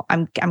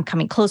 I'm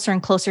coming closer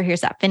and closer.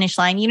 Here's that finish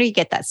line. You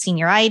get that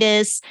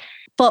senioritis,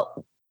 but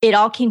it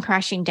all came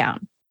crashing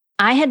down.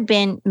 I had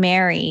been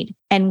married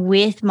and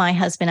with my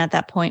husband at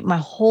that point, my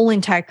whole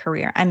entire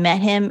career. I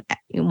met him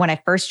when I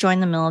first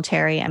joined the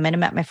military. I met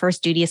him at my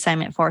first duty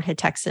assignment at Fort Hood,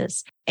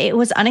 Texas. It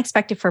was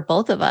unexpected for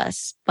both of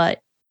us,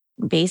 but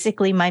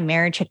basically my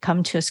marriage had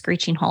come to a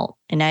screeching halt,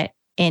 and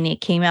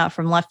it came out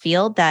from left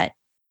field that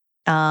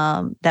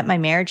my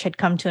marriage had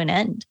come to an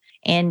end.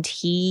 And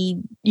he,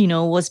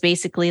 was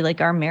basically like,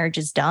 our marriage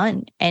is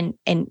done. And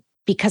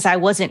because I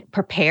wasn't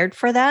prepared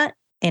for that,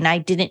 and I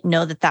didn't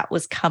know that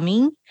was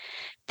coming,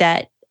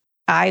 that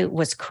I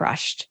was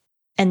crushed,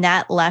 and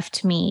that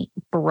left me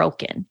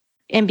broken.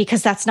 And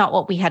because that's not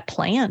what we had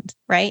planned,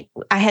 right?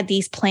 I had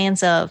these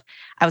plans of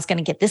I was going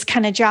to get this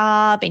kind of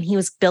job, and he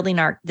was building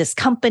this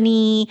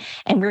company,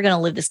 and we we're going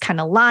to live this kind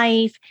of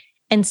life.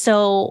 And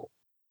so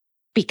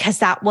because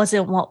that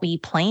wasn't what we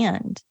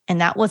planned,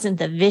 and that wasn't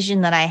the vision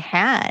that I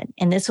had,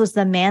 and this was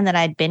the man that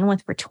I'd been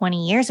with for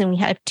 20 years, and we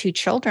had 2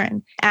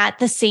 children. At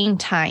the same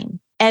time,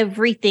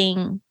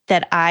 everything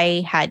that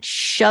I had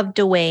shoved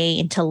away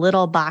into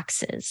little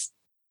boxes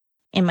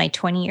in my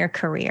 20-year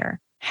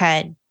career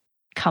had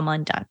come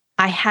undone.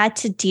 I had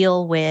to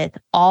deal with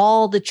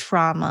all the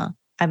trauma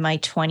of my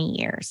 20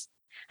 years.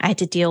 I had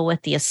to deal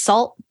with the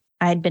assault.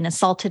 I had been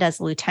assaulted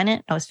as a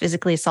lieutenant. I was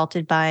physically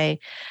assaulted by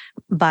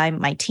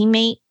my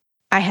teammate.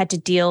 I had to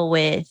deal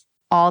with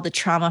all the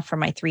trauma from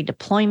my 3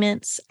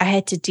 deployments. I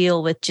had to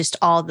deal with just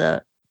all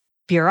the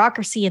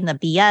bureaucracy and the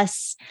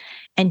BS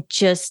and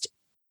just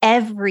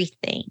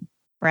everything,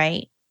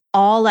 right?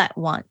 All at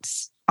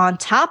once. On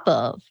top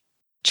of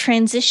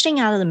transitioning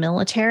out of the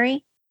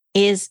military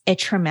is a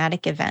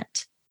traumatic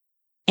event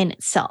in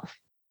itself.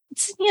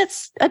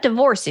 It's a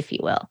divorce, if you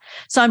will.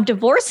 So I'm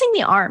divorcing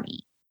the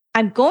Army.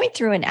 I'm going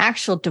through an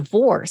actual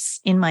divorce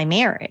in my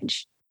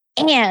marriage.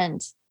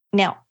 And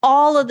now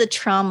all of the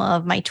trauma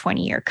of my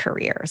 20-year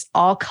career is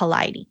all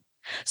colliding.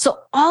 So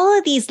all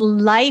of these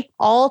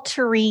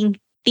life-altering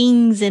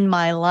things in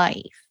my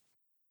life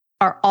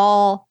are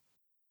all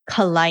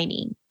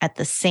colliding at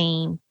the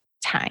same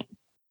time.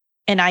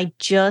 And I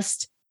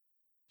just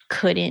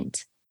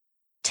couldn't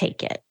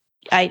take it.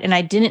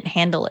 I didn't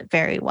handle it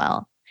very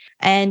well.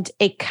 And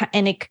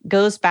it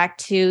goes back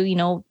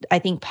to, I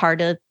think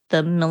part of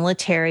the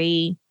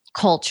military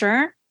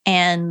culture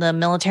and the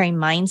military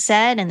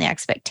mindset and the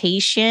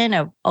expectation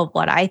of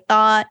what I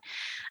thought.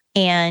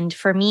 And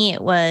for me,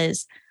 it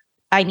was,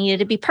 I needed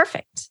to be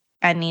perfect.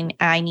 I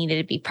needed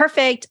to be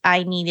perfect.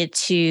 I needed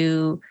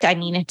to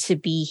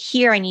be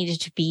here. I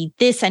needed to be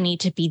this. I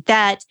needed to be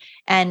that.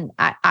 And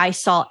I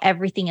saw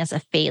everything as a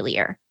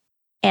failure.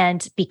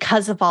 And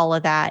because of all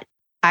of that,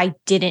 I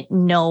didn't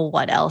know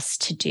what else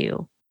to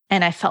do.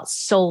 And I felt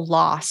so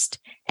lost.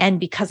 And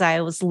because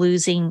I was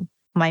losing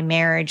my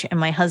marriage and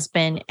my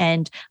husband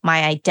and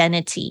my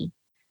identity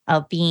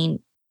of being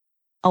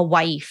a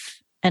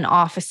wife, an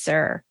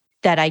officer,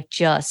 that I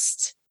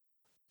just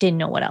didn't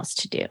know what else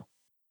to do.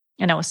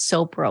 And I was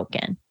so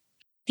broken.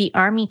 The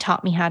Army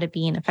taught me how to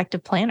be an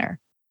effective planner.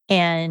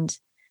 And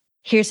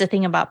here's the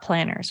thing about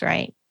planners,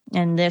 right?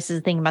 And this is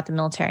the thing about the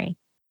military.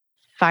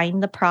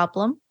 Find the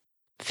problem,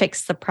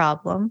 fix the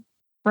problem,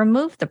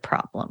 remove the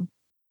problem.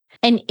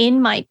 And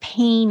in my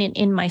pain and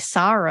in my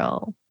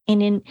sorrow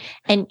and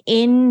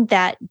in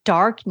that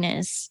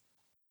darkness,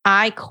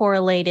 I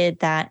correlated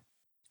that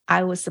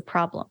I was the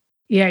problem.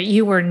 Yeah,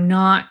 you were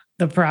not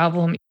the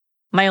problem.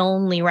 My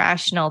only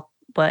rationale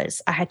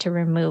was I had to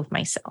remove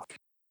myself.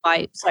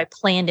 So I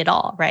planned it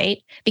all, right?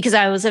 Because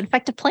I was an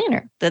effective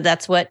planner.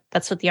 That's what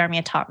the Army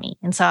had taught me.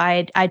 And so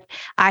I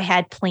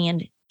had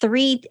planned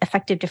 3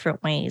 effective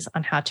different ways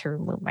on how to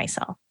remove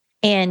myself.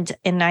 And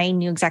I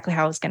knew exactly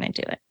how I was going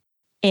to do it.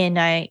 And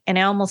I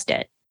almost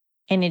did.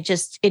 And it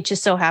just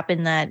so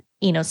happened that,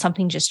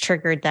 something just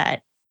triggered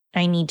that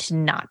I need to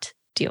not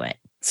do it.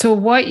 So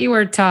what you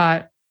were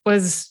taught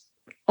was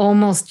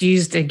almost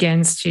used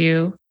against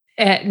you.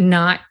 at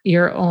not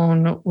your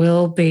own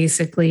will,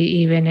 basically,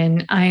 even.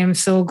 And I am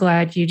so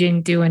glad you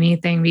didn't do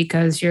anything,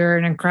 because you're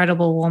an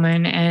incredible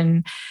woman.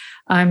 And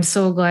I'm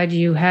so glad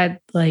you had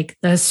like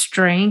the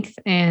strength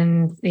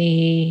and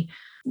the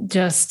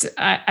just,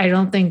 I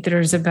don't think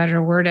there's a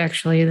better word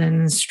actually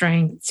than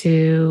strength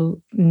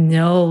to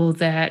know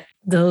that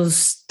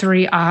those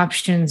three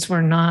options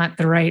were not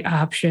the right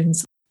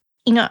options.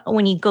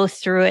 When you go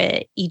through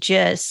it, you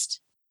just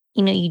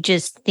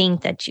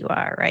think that you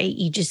are, right?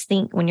 You just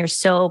think when you're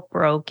so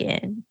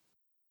broken,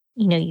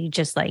 you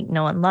just like,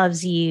 no one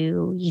loves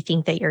you. You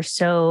think that you're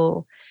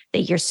so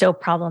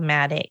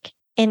problematic.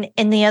 And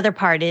the other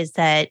part is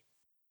that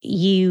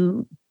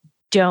you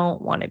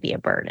don't want to be a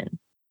burden,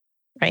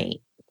 right?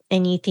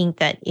 And you think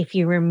that if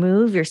you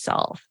remove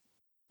yourself,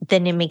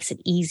 then it makes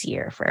it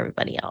easier for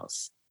everybody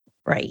else,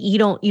 right? You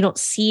don't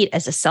see it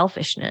as a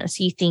selfishness.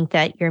 You think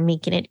that you're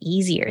making it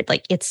easier.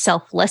 Like it's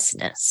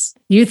selflessness.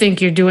 You think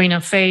you're doing a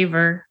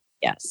favor.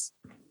 Yes.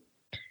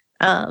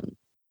 And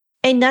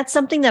that's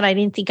something that I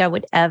didn't think I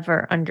would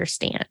ever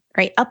understand,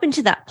 right? Up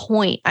until that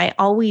point, I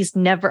always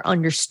never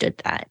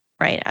understood that,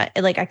 right?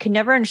 I could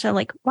never understand,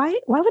 like, why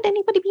would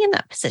anybody be in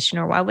that position,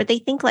 or why would they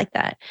think like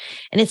that?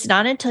 And it's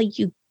not until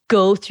you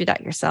go through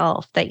that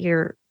yourself that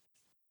you're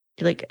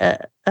like,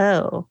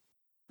 oh,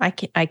 I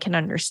can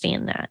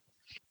understand that.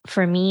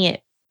 For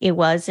me, it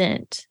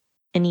wasn't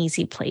an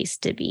easy place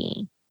to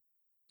be.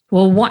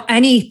 Well,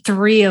 any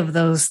three of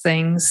those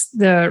things,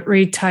 the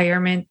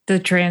retirement, the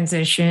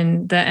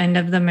transition, the end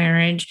of the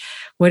marriage,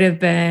 would have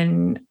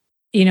been,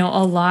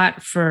 a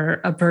lot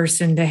for a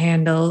person to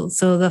handle.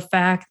 So the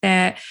fact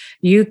that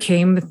you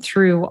came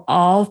through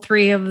all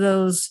three of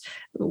those,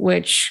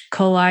 which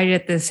collide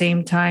at the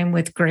same time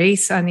with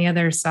grace on the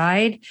other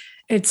side,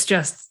 it's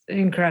just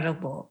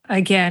incredible.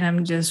 Again,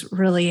 I'm just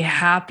really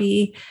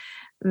happy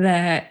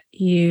that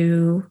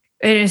and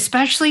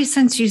especially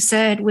since you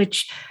said,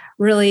 which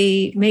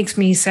really makes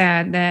me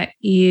sad, that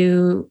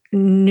you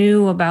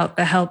knew about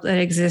the help that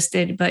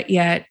existed, but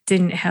yet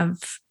didn't have,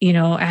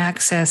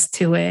 access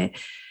to it.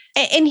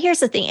 And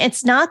here's the thing.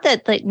 It's not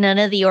that like none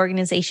of the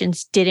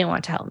organizations didn't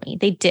want to help me.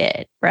 They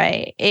did,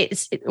 right?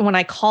 When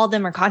I called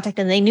them or contacted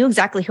them, they knew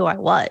exactly who I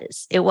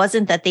was. It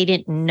wasn't that they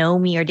didn't know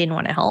me or didn't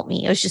want to help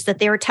me. It was just that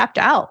they were tapped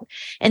out.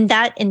 And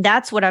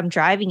that's what I'm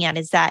driving at,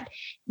 is that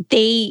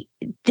the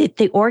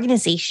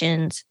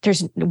organizations,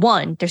 there's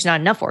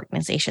not enough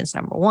organizations,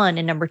 number one.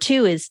 And number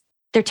two is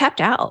they're tapped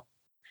out.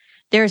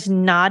 There's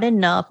not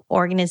enough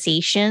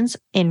organizations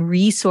and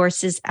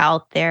resources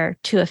out there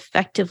to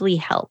effectively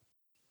help.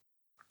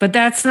 But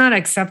that's not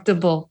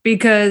acceptable,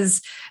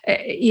 because,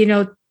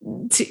 to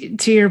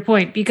your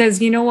point,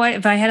 because you know what,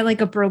 if I had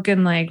like a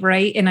broken leg,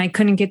 right, and I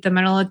couldn't get the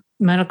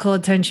medical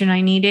attention I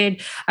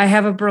needed, I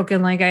have a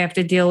broken leg, I have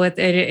to deal with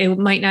it. It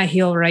might not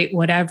heal right,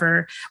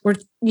 whatever. Or,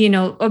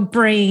 a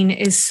brain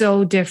is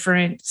so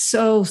different,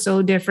 so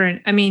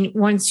different. I mean,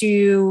 once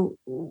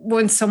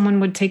someone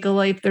would take a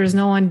life, there's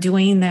no one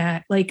doing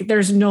that. Like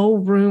there's no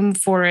room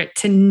for it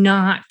to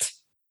not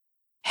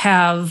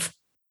have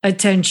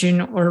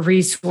attention or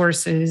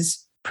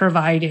resources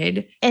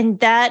provided. And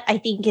that, I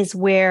think, is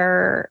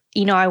where,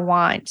 I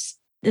want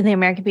the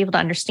American people to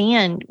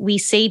understand. We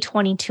say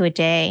 22 a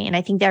day. And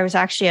I think there was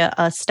actually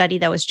a study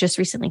that was just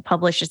recently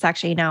published. It's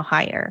actually now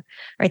higher,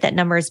 right? That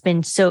number has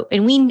been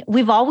and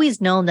we've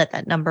always known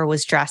that number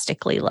was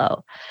drastically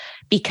low,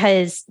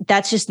 because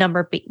that's just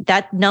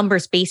that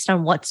number's based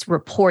on what's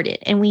reported.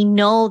 And we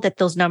know that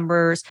those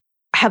numbers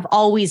have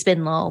always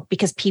been low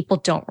because people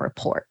don't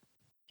report.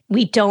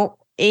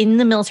 In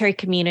the military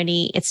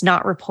community, it's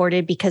not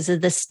reported because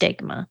of the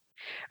stigma,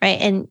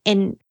 right? And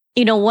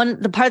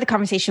the part of the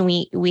conversation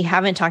we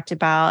haven't talked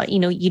about,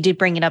 you did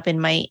bring it up in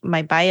my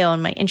bio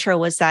and my intro,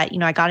 was that,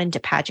 I got into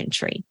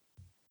pageantry,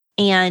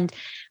 and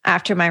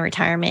after my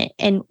retirement.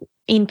 And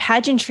in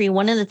pageantry,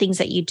 one of the things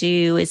that you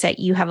do is that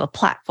you have a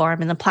platform,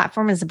 and the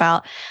platform is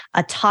about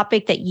a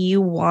topic that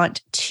you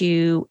want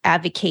to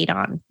advocate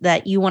on,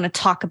 that you want to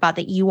talk about,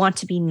 that you want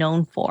to be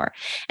known for.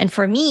 And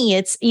for me,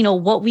 it's,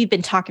 what we've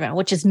been talking about,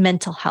 which is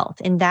mental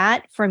health. And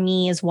that for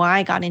me is why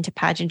I got into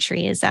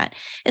pageantry, is that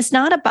it's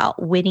not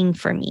about winning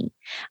for me.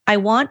 I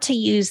want to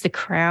use the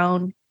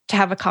crown to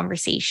have a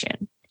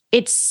conversation.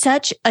 It's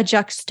such a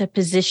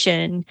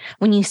juxtaposition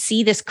when you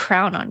see this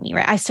crown on me,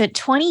 right? I spent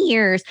 20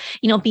 years,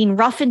 being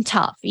rough and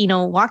tough,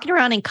 walking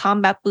around in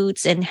combat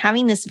boots and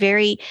having this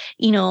very,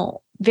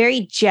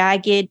 very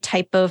jagged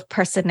type of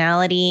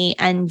personality,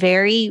 and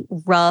very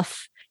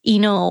rough,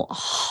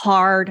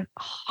 hard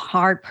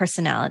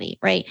personality,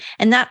 right?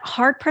 And that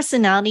hard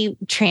personality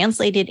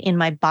translated in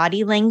my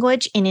body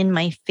language and in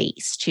my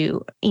face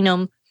too.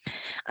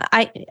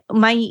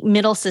 My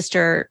middle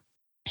sister,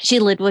 she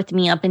lived with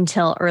me up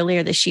until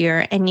earlier this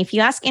year. And if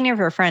you ask any of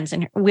her friends,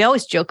 and we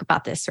always joke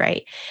about this,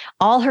 right?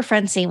 All her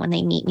friends say when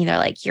they meet me, they're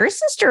like, your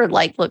sister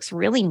looks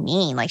really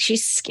mean. Like she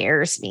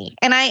scares me.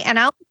 And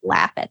I'll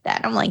laugh at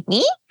that. I'm like,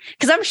 me?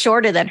 Because I'm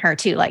shorter than her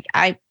too. Like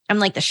I'm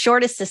like the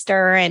shortest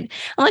sister. And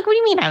I'm like, what do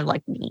you mean I'm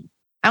like mean?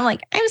 I'm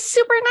like, I'm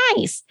super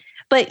nice.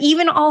 But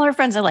even all her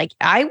friends are like,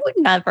 I would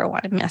never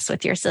want to mess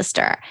with your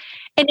sister.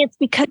 And it's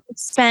because we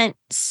spent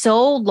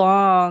so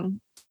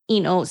long,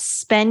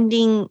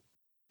 spending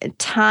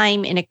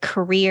time in a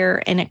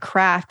career and a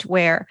craft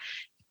where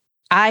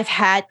I've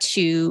had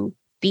to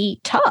be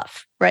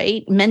tough,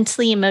 right?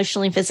 Mentally,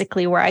 emotionally,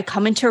 physically, where I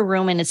come into a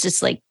room and it's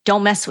just like,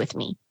 don't mess with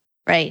me,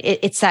 right?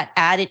 It's that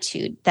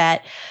attitude,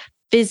 that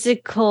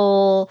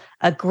physical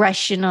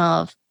aggression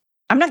of,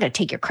 I'm not going to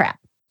take your crap.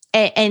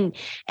 And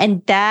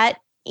that,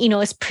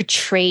 is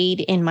portrayed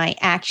in my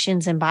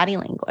actions and body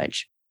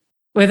language.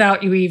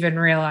 Without you even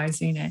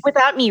realizing it.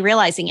 Without me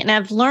realizing it. And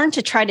I've learned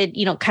to try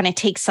to, kind of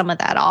take some of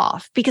that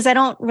off because I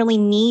don't really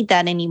need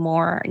that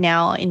anymore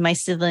now in my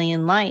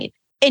civilian life.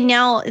 And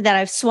now that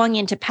I've swung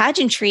into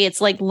pageantry,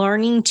 it's like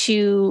learning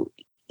to,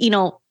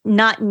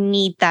 not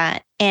need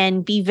that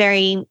and be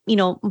very,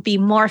 be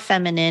more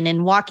feminine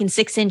and walk in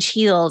 6-inch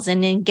heels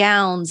and in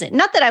gowns.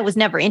 Not that I was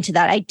never into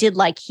that. I did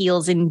like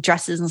heels and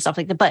dresses and stuff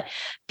like that, but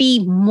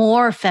be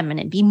more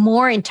feminine, be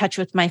more in touch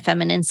with my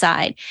feminine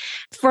side.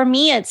 For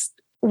me, it's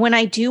when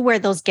I do wear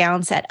those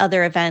gowns at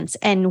other events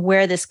and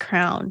wear this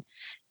crown,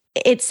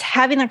 it's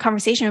having that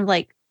conversation of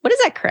like, what is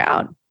that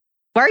crown?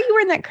 Why are you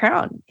wearing that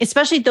crown?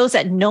 Especially those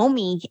that know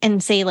me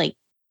and say like,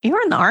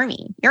 you're in the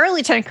Army, you're a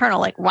lieutenant colonel.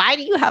 Like, why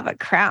do you have a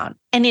crown?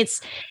 And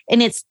it's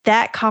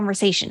that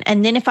conversation.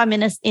 And then if I'm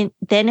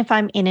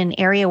in an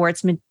area where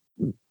it's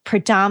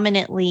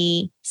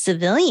predominantly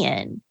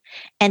civilian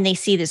and they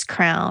see this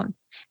crown,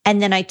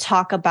 and then I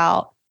talk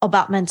about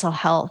mental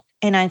health,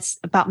 and it's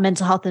about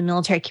mental health in the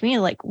military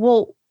community. Like,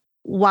 well,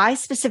 why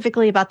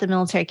specifically about the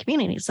military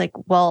community? It's like,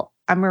 well,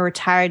 I'm a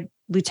retired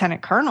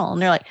lieutenant colonel. And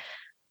they're like,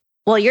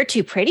 well, you're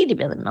too pretty to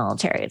be in the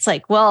military. It's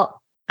like,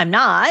 well, I'm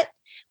not.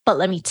 But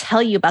let me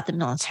tell you about the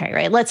military,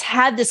 right? Let's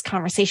have this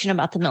conversation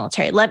about the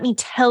military. Let me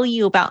tell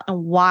you about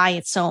why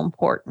it's so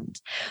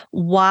important,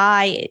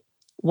 why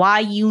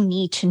you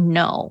need to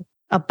know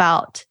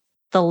about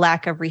the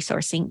lack of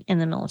resourcing in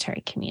the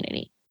military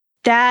community.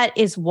 That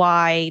is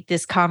why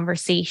this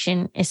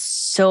conversation is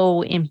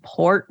so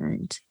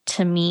important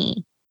to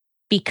me,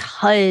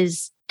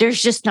 because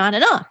there's just not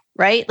enough,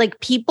 right? Like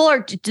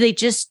they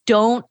just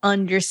don't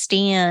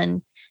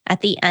understand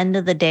at the end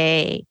of the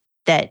day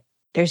that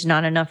there's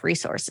not enough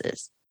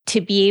resources.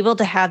 To be able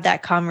to have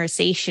that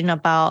conversation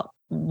about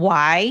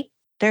why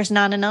there's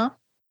not enough,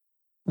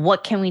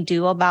 what can we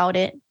do about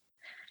it?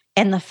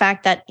 And the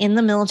fact that in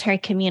the military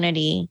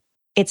community,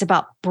 it's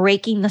about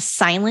breaking the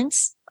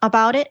silence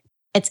about it.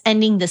 It's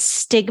ending the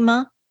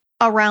stigma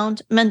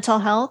around mental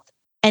health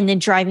and then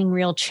driving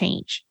real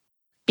change.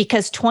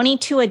 Because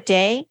 22 a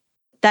day,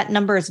 that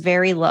number is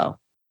very low.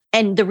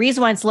 And the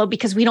reason why it's low,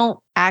 because we don't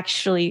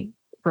actually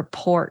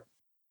report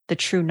the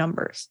true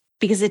numbers.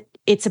 Because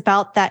it's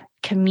about that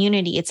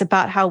community. It's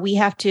about how we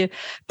have to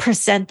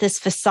present this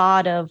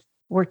facade of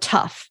we're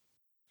tough,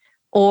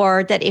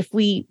 or that if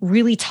we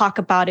really talk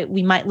about it,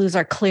 we might lose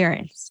our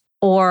clearance,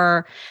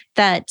 or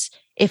that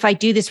if I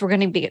do this, we're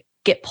going to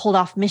get pulled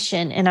off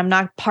mission and I'm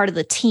not part of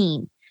the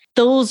team.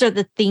 Those are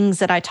the things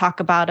that I talk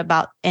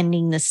about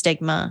ending the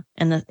stigma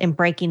and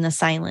breaking the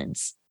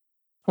silence.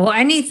 Well,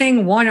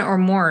 anything one or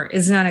more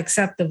is not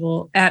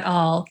acceptable at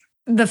all.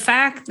 The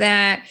fact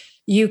that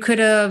you could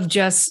have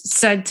just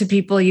said to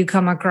people you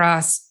come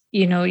across,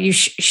 you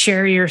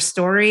share your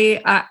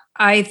story.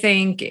 I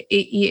think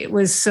it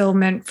was so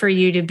meant for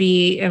you to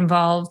be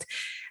involved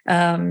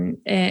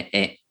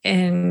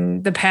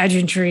in the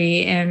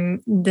pageantry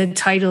and the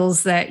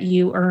titles that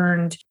you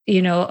earned,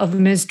 of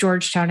Miss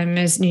Georgetown and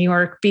Miss New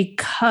York,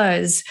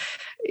 because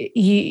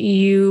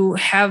you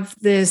have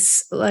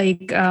this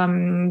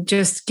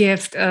just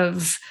gift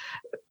of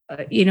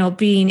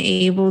being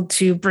able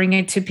to bring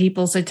it to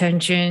people's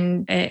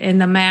attention in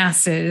the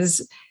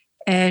masses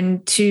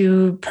and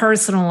to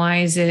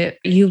personalize it.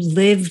 You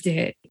lived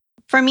it.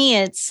 For me,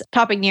 it's a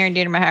topic near and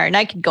dear to my heart, and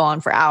I could go on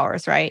for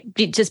hours, right?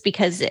 Just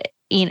because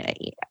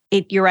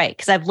you're right,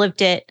 because I've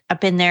lived it. I've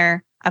been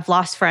there. I've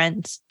lost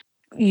friends.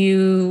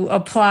 You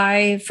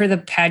apply for the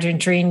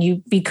pageantry and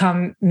you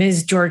become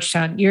Ms.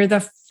 Georgetown. You're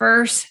the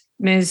first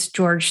Ms.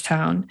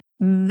 Georgetown.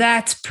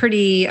 That's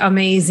pretty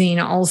amazing.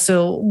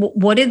 Also,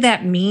 what did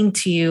that mean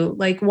to you?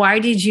 Like, why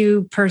did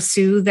you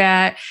pursue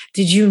that?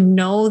 Did you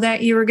know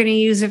that you were going to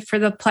use it for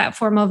the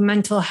platform of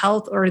mental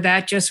health, or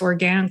that just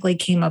organically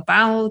came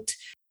about?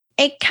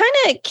 It kind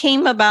of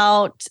came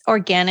about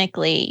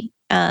organically.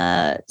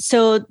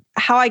 So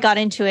how I got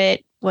into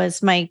it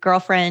was my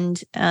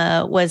girlfriend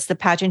was the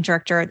pageant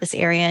director of this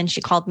area. And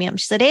she called me up.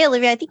 She said, "Hey,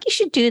 Olivia, I think you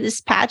should do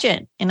this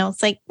pageant." And I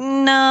was like,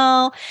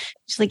 "No."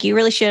 She's like, "You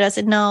really should." I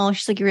said, "No."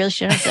 She's like, "You really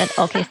should." I said,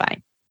 "Okay,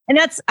 fine." And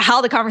that's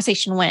how the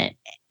conversation went.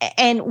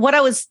 And what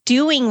I was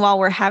doing while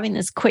we're having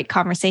this quick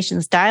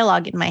conversations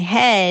dialogue in my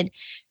head,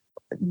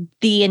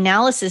 the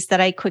analysis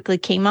that I quickly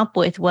came up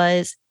with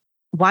was,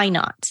 why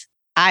not?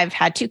 I've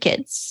had 2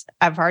 kids.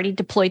 I've already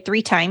deployed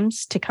 3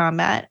 times to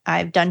combat.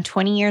 I've done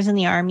 20 years in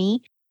the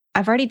Army.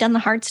 I've already done the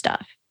hard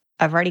stuff.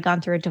 I've already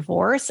gone through a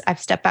divorce. I've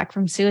stepped back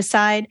from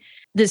suicide.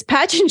 This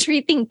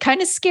pageantry thing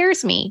kind of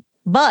scares me.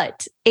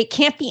 but it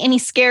can't be any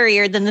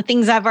scarier than the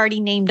things I've already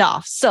named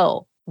off.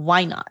 So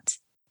why not?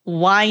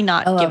 Why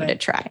not give it a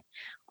try?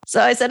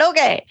 So I said,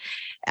 okay.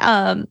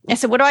 I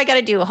said, what do I got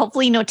to do?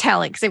 Hopefully no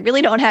talent, because I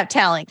really don't have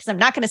talent, because I'm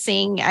not going to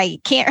sing. I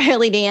can't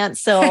really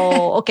dance.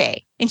 So,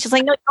 okay. And she's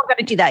like, no, you don't got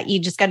to do that. You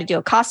just got to do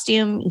a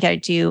costume. You got to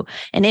do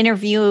an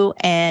interview,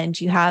 and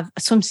you have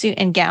a swimsuit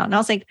and gown. And I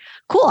was like,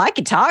 cool, I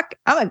can talk.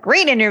 I'm a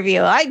great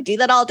interview. I do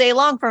that all day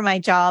long for my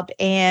job.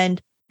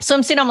 And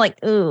swimsuit, I'm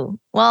like, ooh,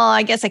 well,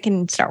 I guess I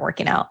can start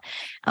working out.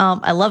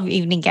 I love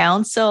evening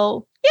gowns.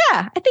 So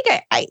yeah, I think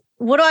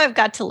what do I've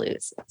got to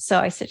lose? So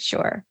I said,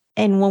 sure.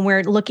 And when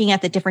we're looking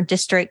at the different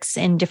districts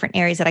and different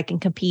areas that I can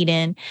compete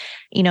in,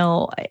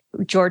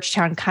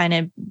 Georgetown kind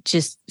of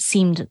just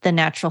seemed the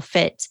natural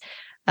fit,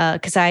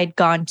 because I had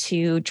gone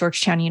to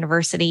Georgetown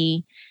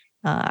University.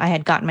 I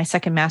had gotten my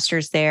second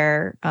master's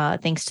there,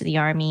 thanks to the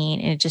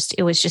Army. And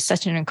it was just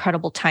such an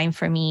incredible time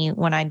for me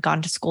when I'd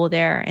gone to school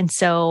there. And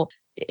so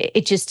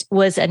it just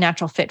was a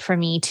natural fit for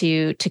me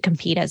to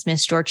compete as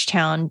Miss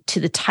Georgetown to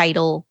the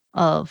title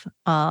of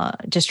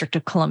District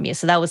of Columbia.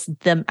 So that was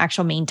the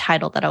actual main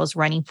title that I was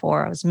running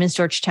for. I was Miss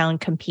Georgetown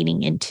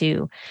competing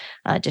into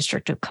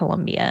District of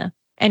Columbia.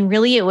 And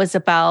really it was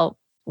about,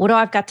 what do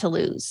I've got to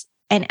lose?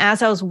 And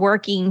as I was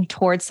working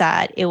towards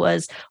that, it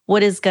was,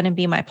 what is going to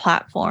be my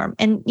platform?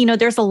 And,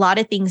 there's a lot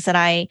of things that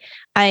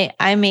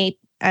I'm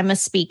a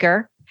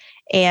speaker,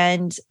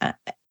 and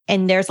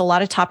there's a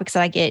lot of topics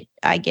that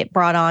I get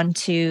brought on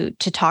to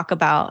talk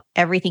about,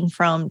 everything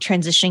from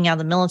transitioning out of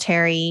the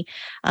military,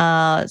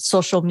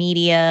 social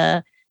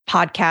media,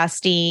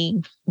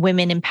 podcasting,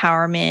 women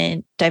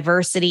empowerment,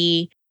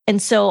 diversity. And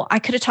so I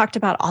could have talked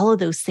about all of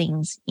those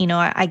things.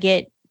 I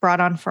get brought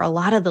on for a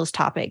lot of those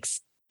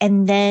topics.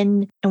 And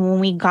when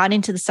we got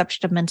into the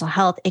subject of mental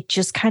health, it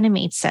just kind of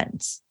made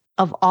sense.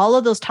 Of all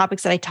of those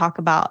topics that I talk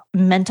about,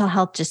 mental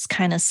health just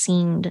kind of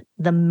seemed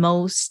the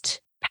most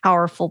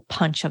powerful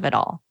punch of it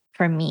all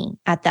for me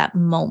at that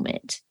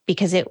moment,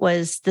 because it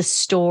was the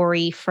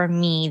story for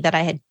me that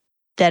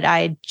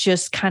I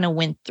just kind of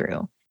went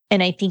through.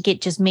 And I think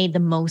it just made the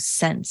most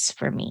sense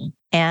for me.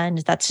 And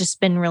that's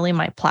just been really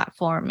my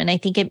platform. And I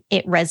think it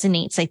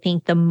resonates, I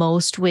think, the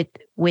most with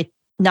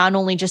not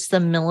only just the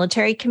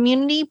military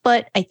community,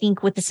 but I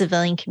think with the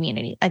civilian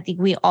community. I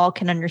think we all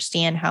can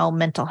understand how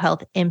mental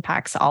health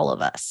impacts all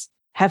of us.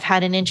 Have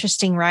had an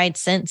interesting ride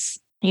since.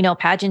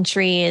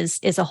 Pageantry is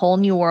a whole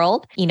new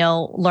world.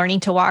 Learning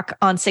to walk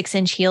on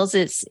 6-inch heels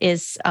is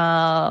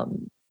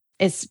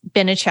it's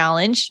been a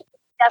challenge.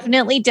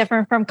 Definitely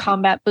different from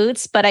combat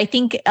boots, but I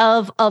think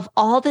of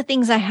all the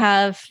things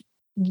that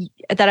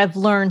I've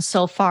learned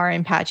so far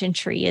in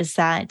pageantry is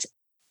that,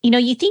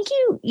 you think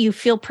you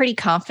feel pretty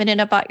confident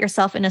about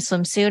yourself in a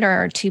swimsuit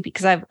or two,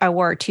 because I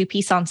wore a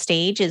 2-piece on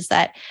stage, is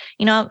that,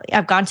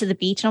 I've gone to the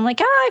beach and I'm like,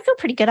 I feel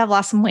pretty good. I've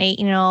lost some weight,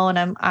 and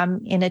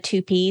I'm in a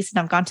 2-piece, and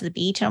I've gone to the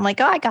beach and I'm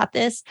like, I got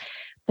this.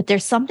 But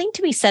there's something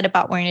to be said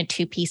about wearing a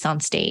 2-piece on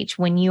stage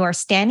when you are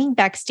standing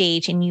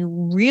backstage and you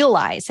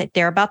realize that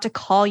they're about to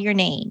call your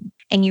name,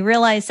 and you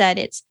realize that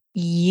it's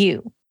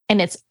you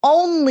and it's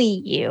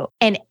only you,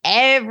 and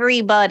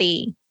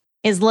everybody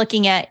is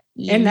looking at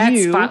you. In that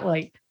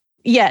spotlight.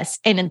 Yes.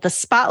 And the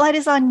spotlight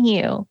is on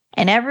you,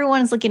 and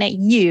everyone's looking at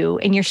you,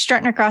 and you're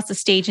strutting across the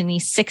stage in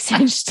these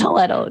 6-inch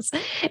stilettos.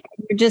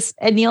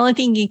 And the only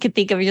thing you could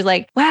think of is, you're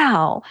like,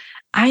 wow,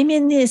 I'm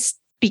in this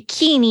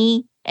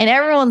bikini and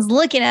everyone's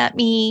looking at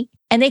me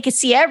and they can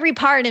see every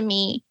part of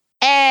me.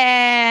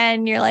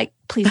 And you're like,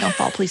 please don't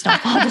fall, please don't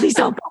fall, please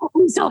don't fall,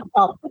 please don't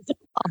fall, please don't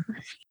fall.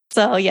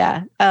 So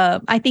yeah,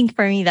 I think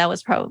for me, that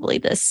was probably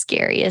the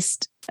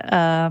scariest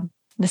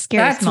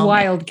That's moment.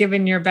 Wild,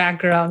 given your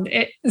background.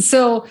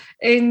 So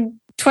in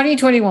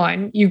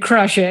 2021, you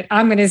crush it.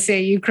 I'm going to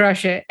say you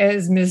crush it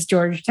as Miss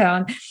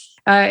Georgetown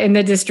in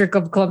the District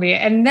of Columbia.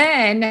 And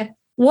then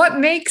what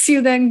makes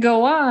you then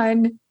go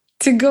on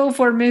to go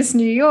for Miss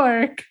New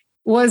York?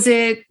 Was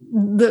it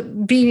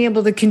being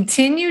able to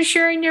continue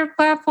sharing your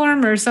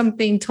platform, or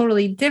something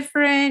totally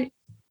different?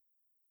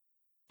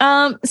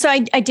 So I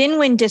didn't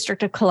win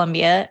District of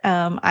Columbia.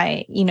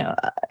 My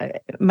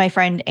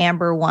friend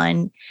Amber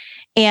won.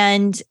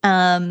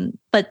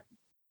 But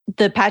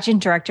the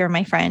pageant director,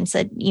 my friend,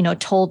 said,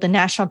 told the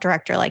national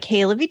director, like,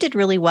 hey, Olivia did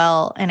really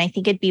well, and I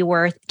think it'd be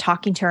worth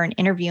talking to her and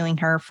interviewing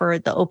her for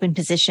the open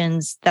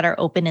positions that are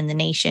open in the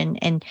nation,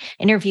 and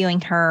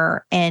interviewing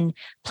her and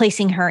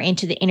placing her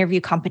into the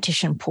interview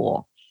competition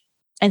pool.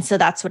 And so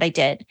that's what I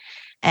did.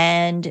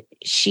 And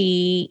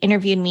she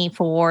interviewed me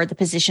for the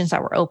positions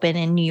that were open,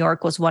 and New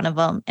York was one of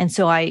them. And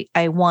so I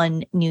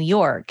won New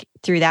York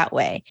through that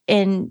way.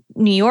 And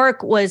New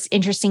York was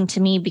interesting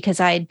to me because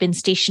I had been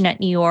stationed at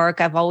New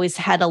York. I've always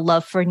had a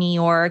love for New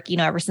York,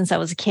 ever since I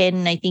was a kid.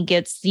 And I think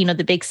it's,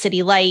 the big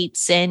city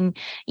lights and,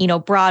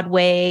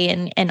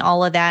 Broadway and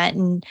all of that.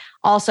 And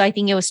also I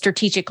think it was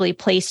strategically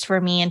placed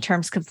for me in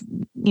terms of,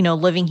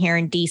 living here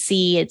in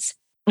DC. It's,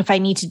 if I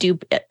need to do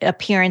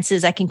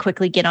appearances, I can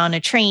quickly get on a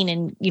train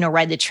and,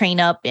 ride the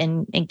train up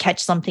and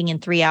catch something in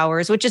 3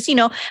 hours, which is,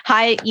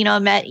 I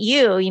met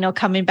you,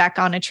 coming back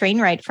on a train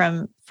ride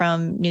from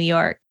New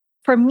York.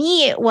 for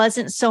me, it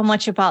wasn't so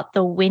much about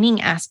the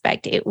winning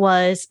aspect. It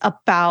was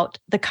about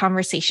the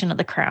conversation of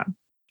the crown.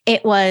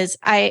 It was,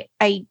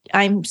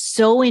 I'm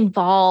so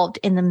involved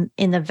in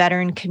the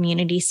veteran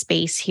community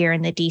space here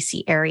in the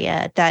DC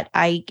area that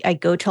I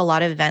go to a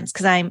lot of events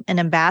because I'm an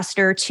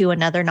ambassador to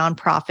another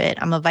nonprofit.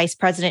 I'm a vice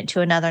president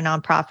to another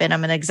nonprofit.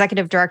 I'm an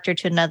executive director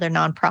to another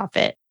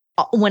nonprofit.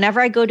 Whenever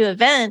I go to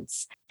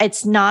events,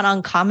 it's not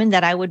uncommon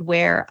that I would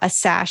wear a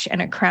sash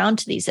and a crown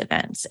to these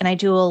events. And I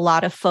do a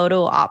lot of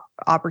photo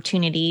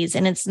opportunities.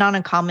 And it's not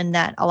uncommon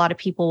that a lot of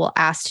people will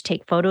ask to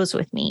take photos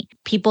with me.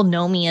 People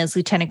know me as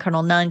Lieutenant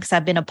Colonel Nunn because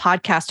I've been a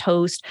podcast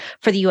host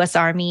for the U.S.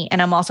 Army.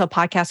 And I'm also a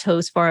podcast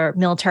host for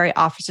Military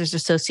Officers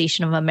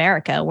Association of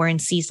America. We're in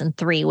season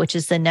 3, which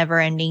is the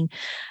never-ending,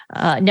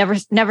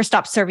 never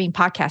stop serving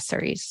podcast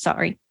series.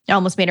 Sorry. I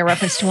almost made a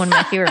reference to one of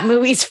my favorite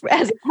movies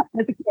as a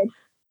kid.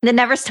 The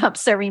Never Stop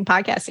Serving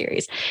podcast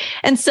series.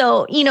 And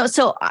so,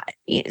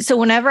 so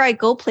whenever I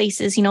go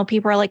places,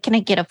 people are like, can I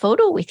get a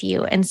photo with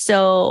you? And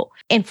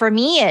for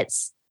me,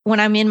 it's when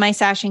I'm in my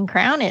sash and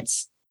crown,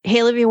 it's,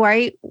 hey, Olivia,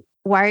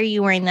 why are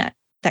you wearing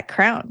that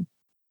crown?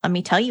 Let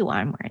me tell you why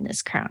I'm wearing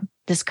this crown.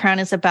 This crown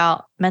is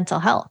about mental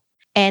health.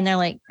 And they're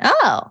like,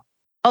 oh,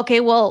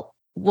 okay, well,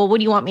 what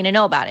do you want me to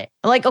know about it?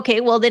 I'm like,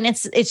 okay, well, then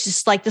it's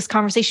just like this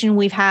conversation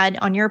we've had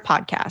on your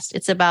podcast.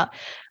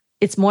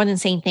 It's more than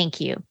saying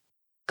thank you.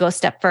 Go a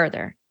step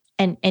further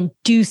and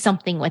do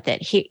something with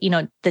it. Here,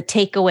 the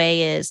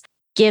takeaway is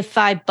give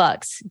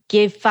 $5,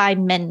 give 5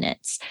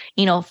 minutes,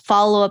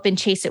 follow up and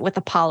chase it with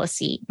a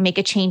policy, make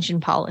a change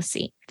in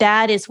policy.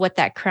 That is what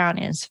that crown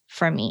is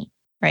for me,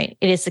 right?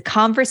 It is the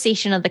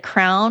conversation of the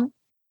crown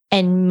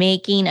and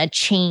making a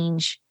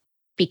change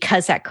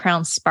because that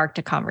crown sparked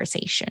a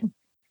conversation.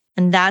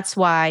 And that's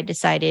why I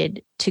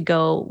decided to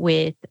go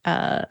with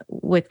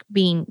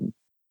being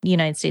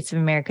United States of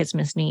America's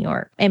Miss New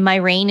York. And my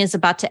reign is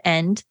about to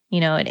end.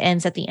 It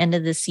ends at the end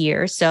of this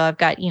year. So I've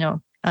got,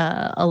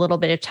 a little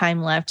bit of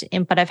time left.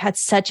 But I've had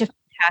such a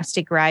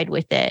fantastic ride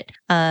with it.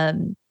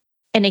 And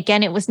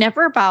again, it was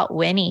never about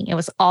winning. It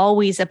was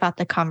always about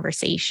the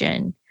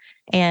conversation.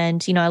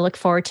 And, I look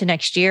forward to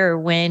next year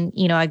when,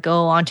 I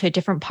go on to a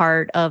different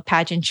part of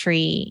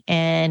pageantry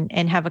and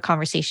have a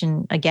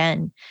conversation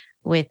again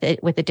with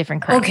a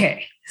different crown.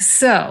 Okay.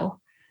 So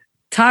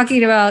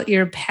talking about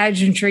your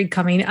pageantry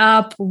coming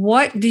up,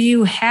 what do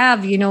you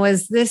have,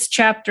 as this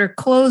chapter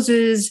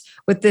closes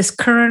with this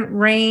current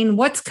reign?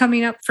 What's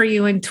coming up for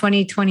you in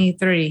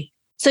 2023?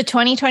 So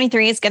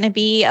 2023 is going to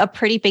be a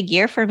pretty big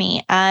year for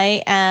me.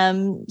 I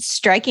am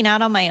striking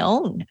out on my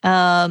own.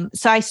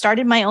 So I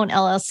started my own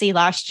LLC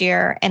last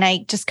year and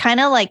I just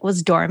kind of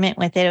was dormant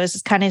with it. I was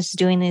just kind of just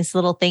doing these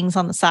little things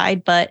on the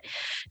side, but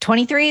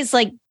 23 is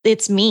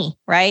it's me,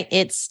 right?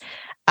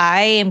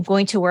 I am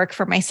going to work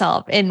for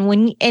myself.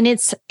 And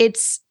it's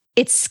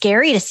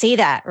scary to say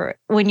that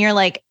when you're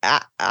like,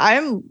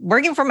 I'm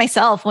working for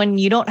myself when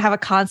you don't have a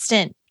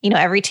constant,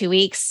 every 2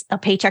 weeks, a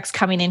paycheck's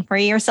coming in for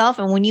yourself.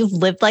 And when you've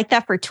lived like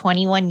that for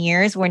 21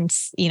 years, when,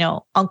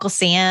 Uncle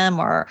Sam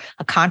or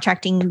a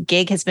contracting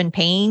gig has been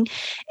paying,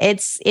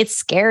 it's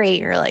scary.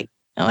 You're like,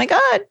 oh my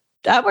God,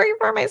 I'm working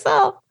for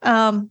myself.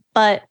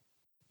 But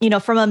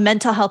from a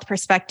mental health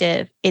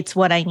perspective, it's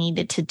what I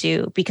needed to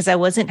do because I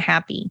wasn't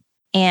happy.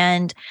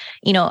 And,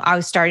 I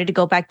started to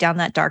go back down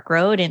that dark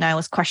road and I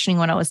was questioning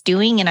what I was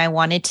doing. And I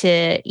wanted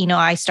to,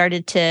 I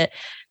started to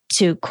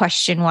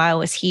question why I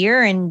was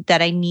here and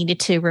that I needed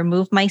to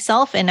remove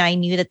myself. And I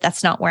knew that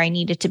that's not where I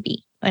needed to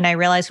be. And I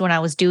realized when I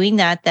was doing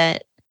that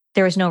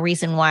there was no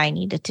reason why I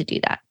needed to do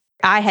that.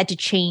 I had to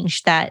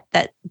change that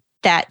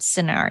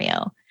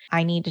scenario.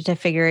 I needed to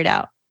figure it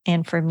out.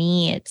 And for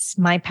me,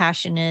 my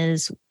passion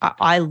is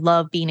I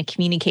love being a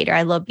communicator.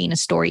 I love being a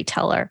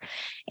storyteller.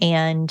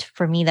 And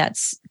for me,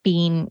 that's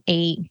being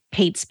a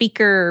paid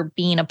speaker,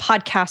 being a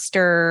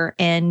podcaster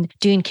and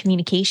doing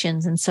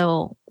communications. And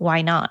so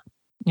why not?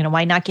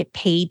 Why not get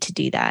paid to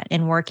do that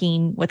and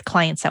working with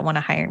clients that want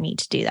to hire me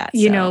to do that?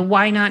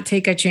 Why not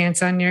take a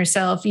chance on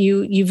yourself?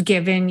 You've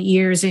given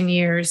years and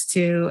years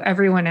to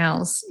everyone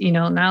else.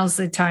 Now's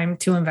the time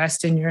to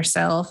invest in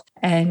yourself.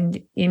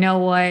 And you know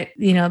what?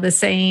 The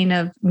saying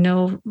of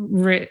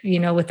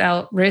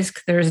without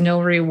risk, there's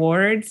no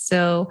reward.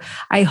 So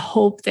I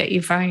hope that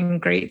you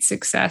find great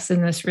success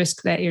in this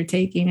risk that you're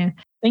taking. And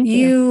thank you.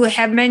 You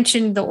have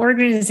mentioned the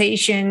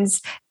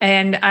organizations,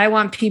 and I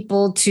want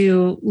people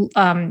to,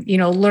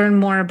 learn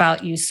more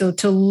about you. So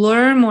to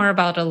learn more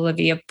about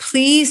Olivia,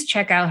 please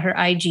check out her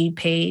IG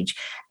page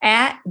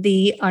at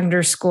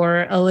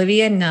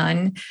 @Olivia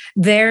Nunn.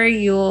 There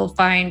you'll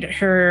find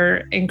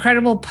her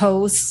incredible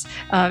posts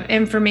of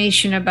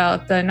information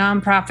about the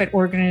nonprofit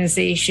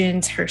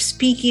organizations, her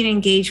speaking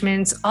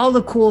engagements, all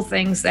the cool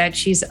things that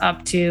she's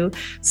up to.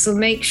 So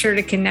make sure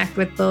to connect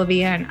with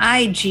Olivia on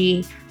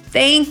IG.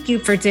 Thank you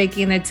for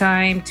taking the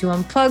time to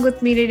unplug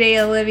with me today,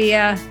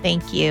 Olivia.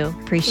 Thank you.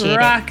 Appreciate it.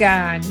 Rock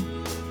on.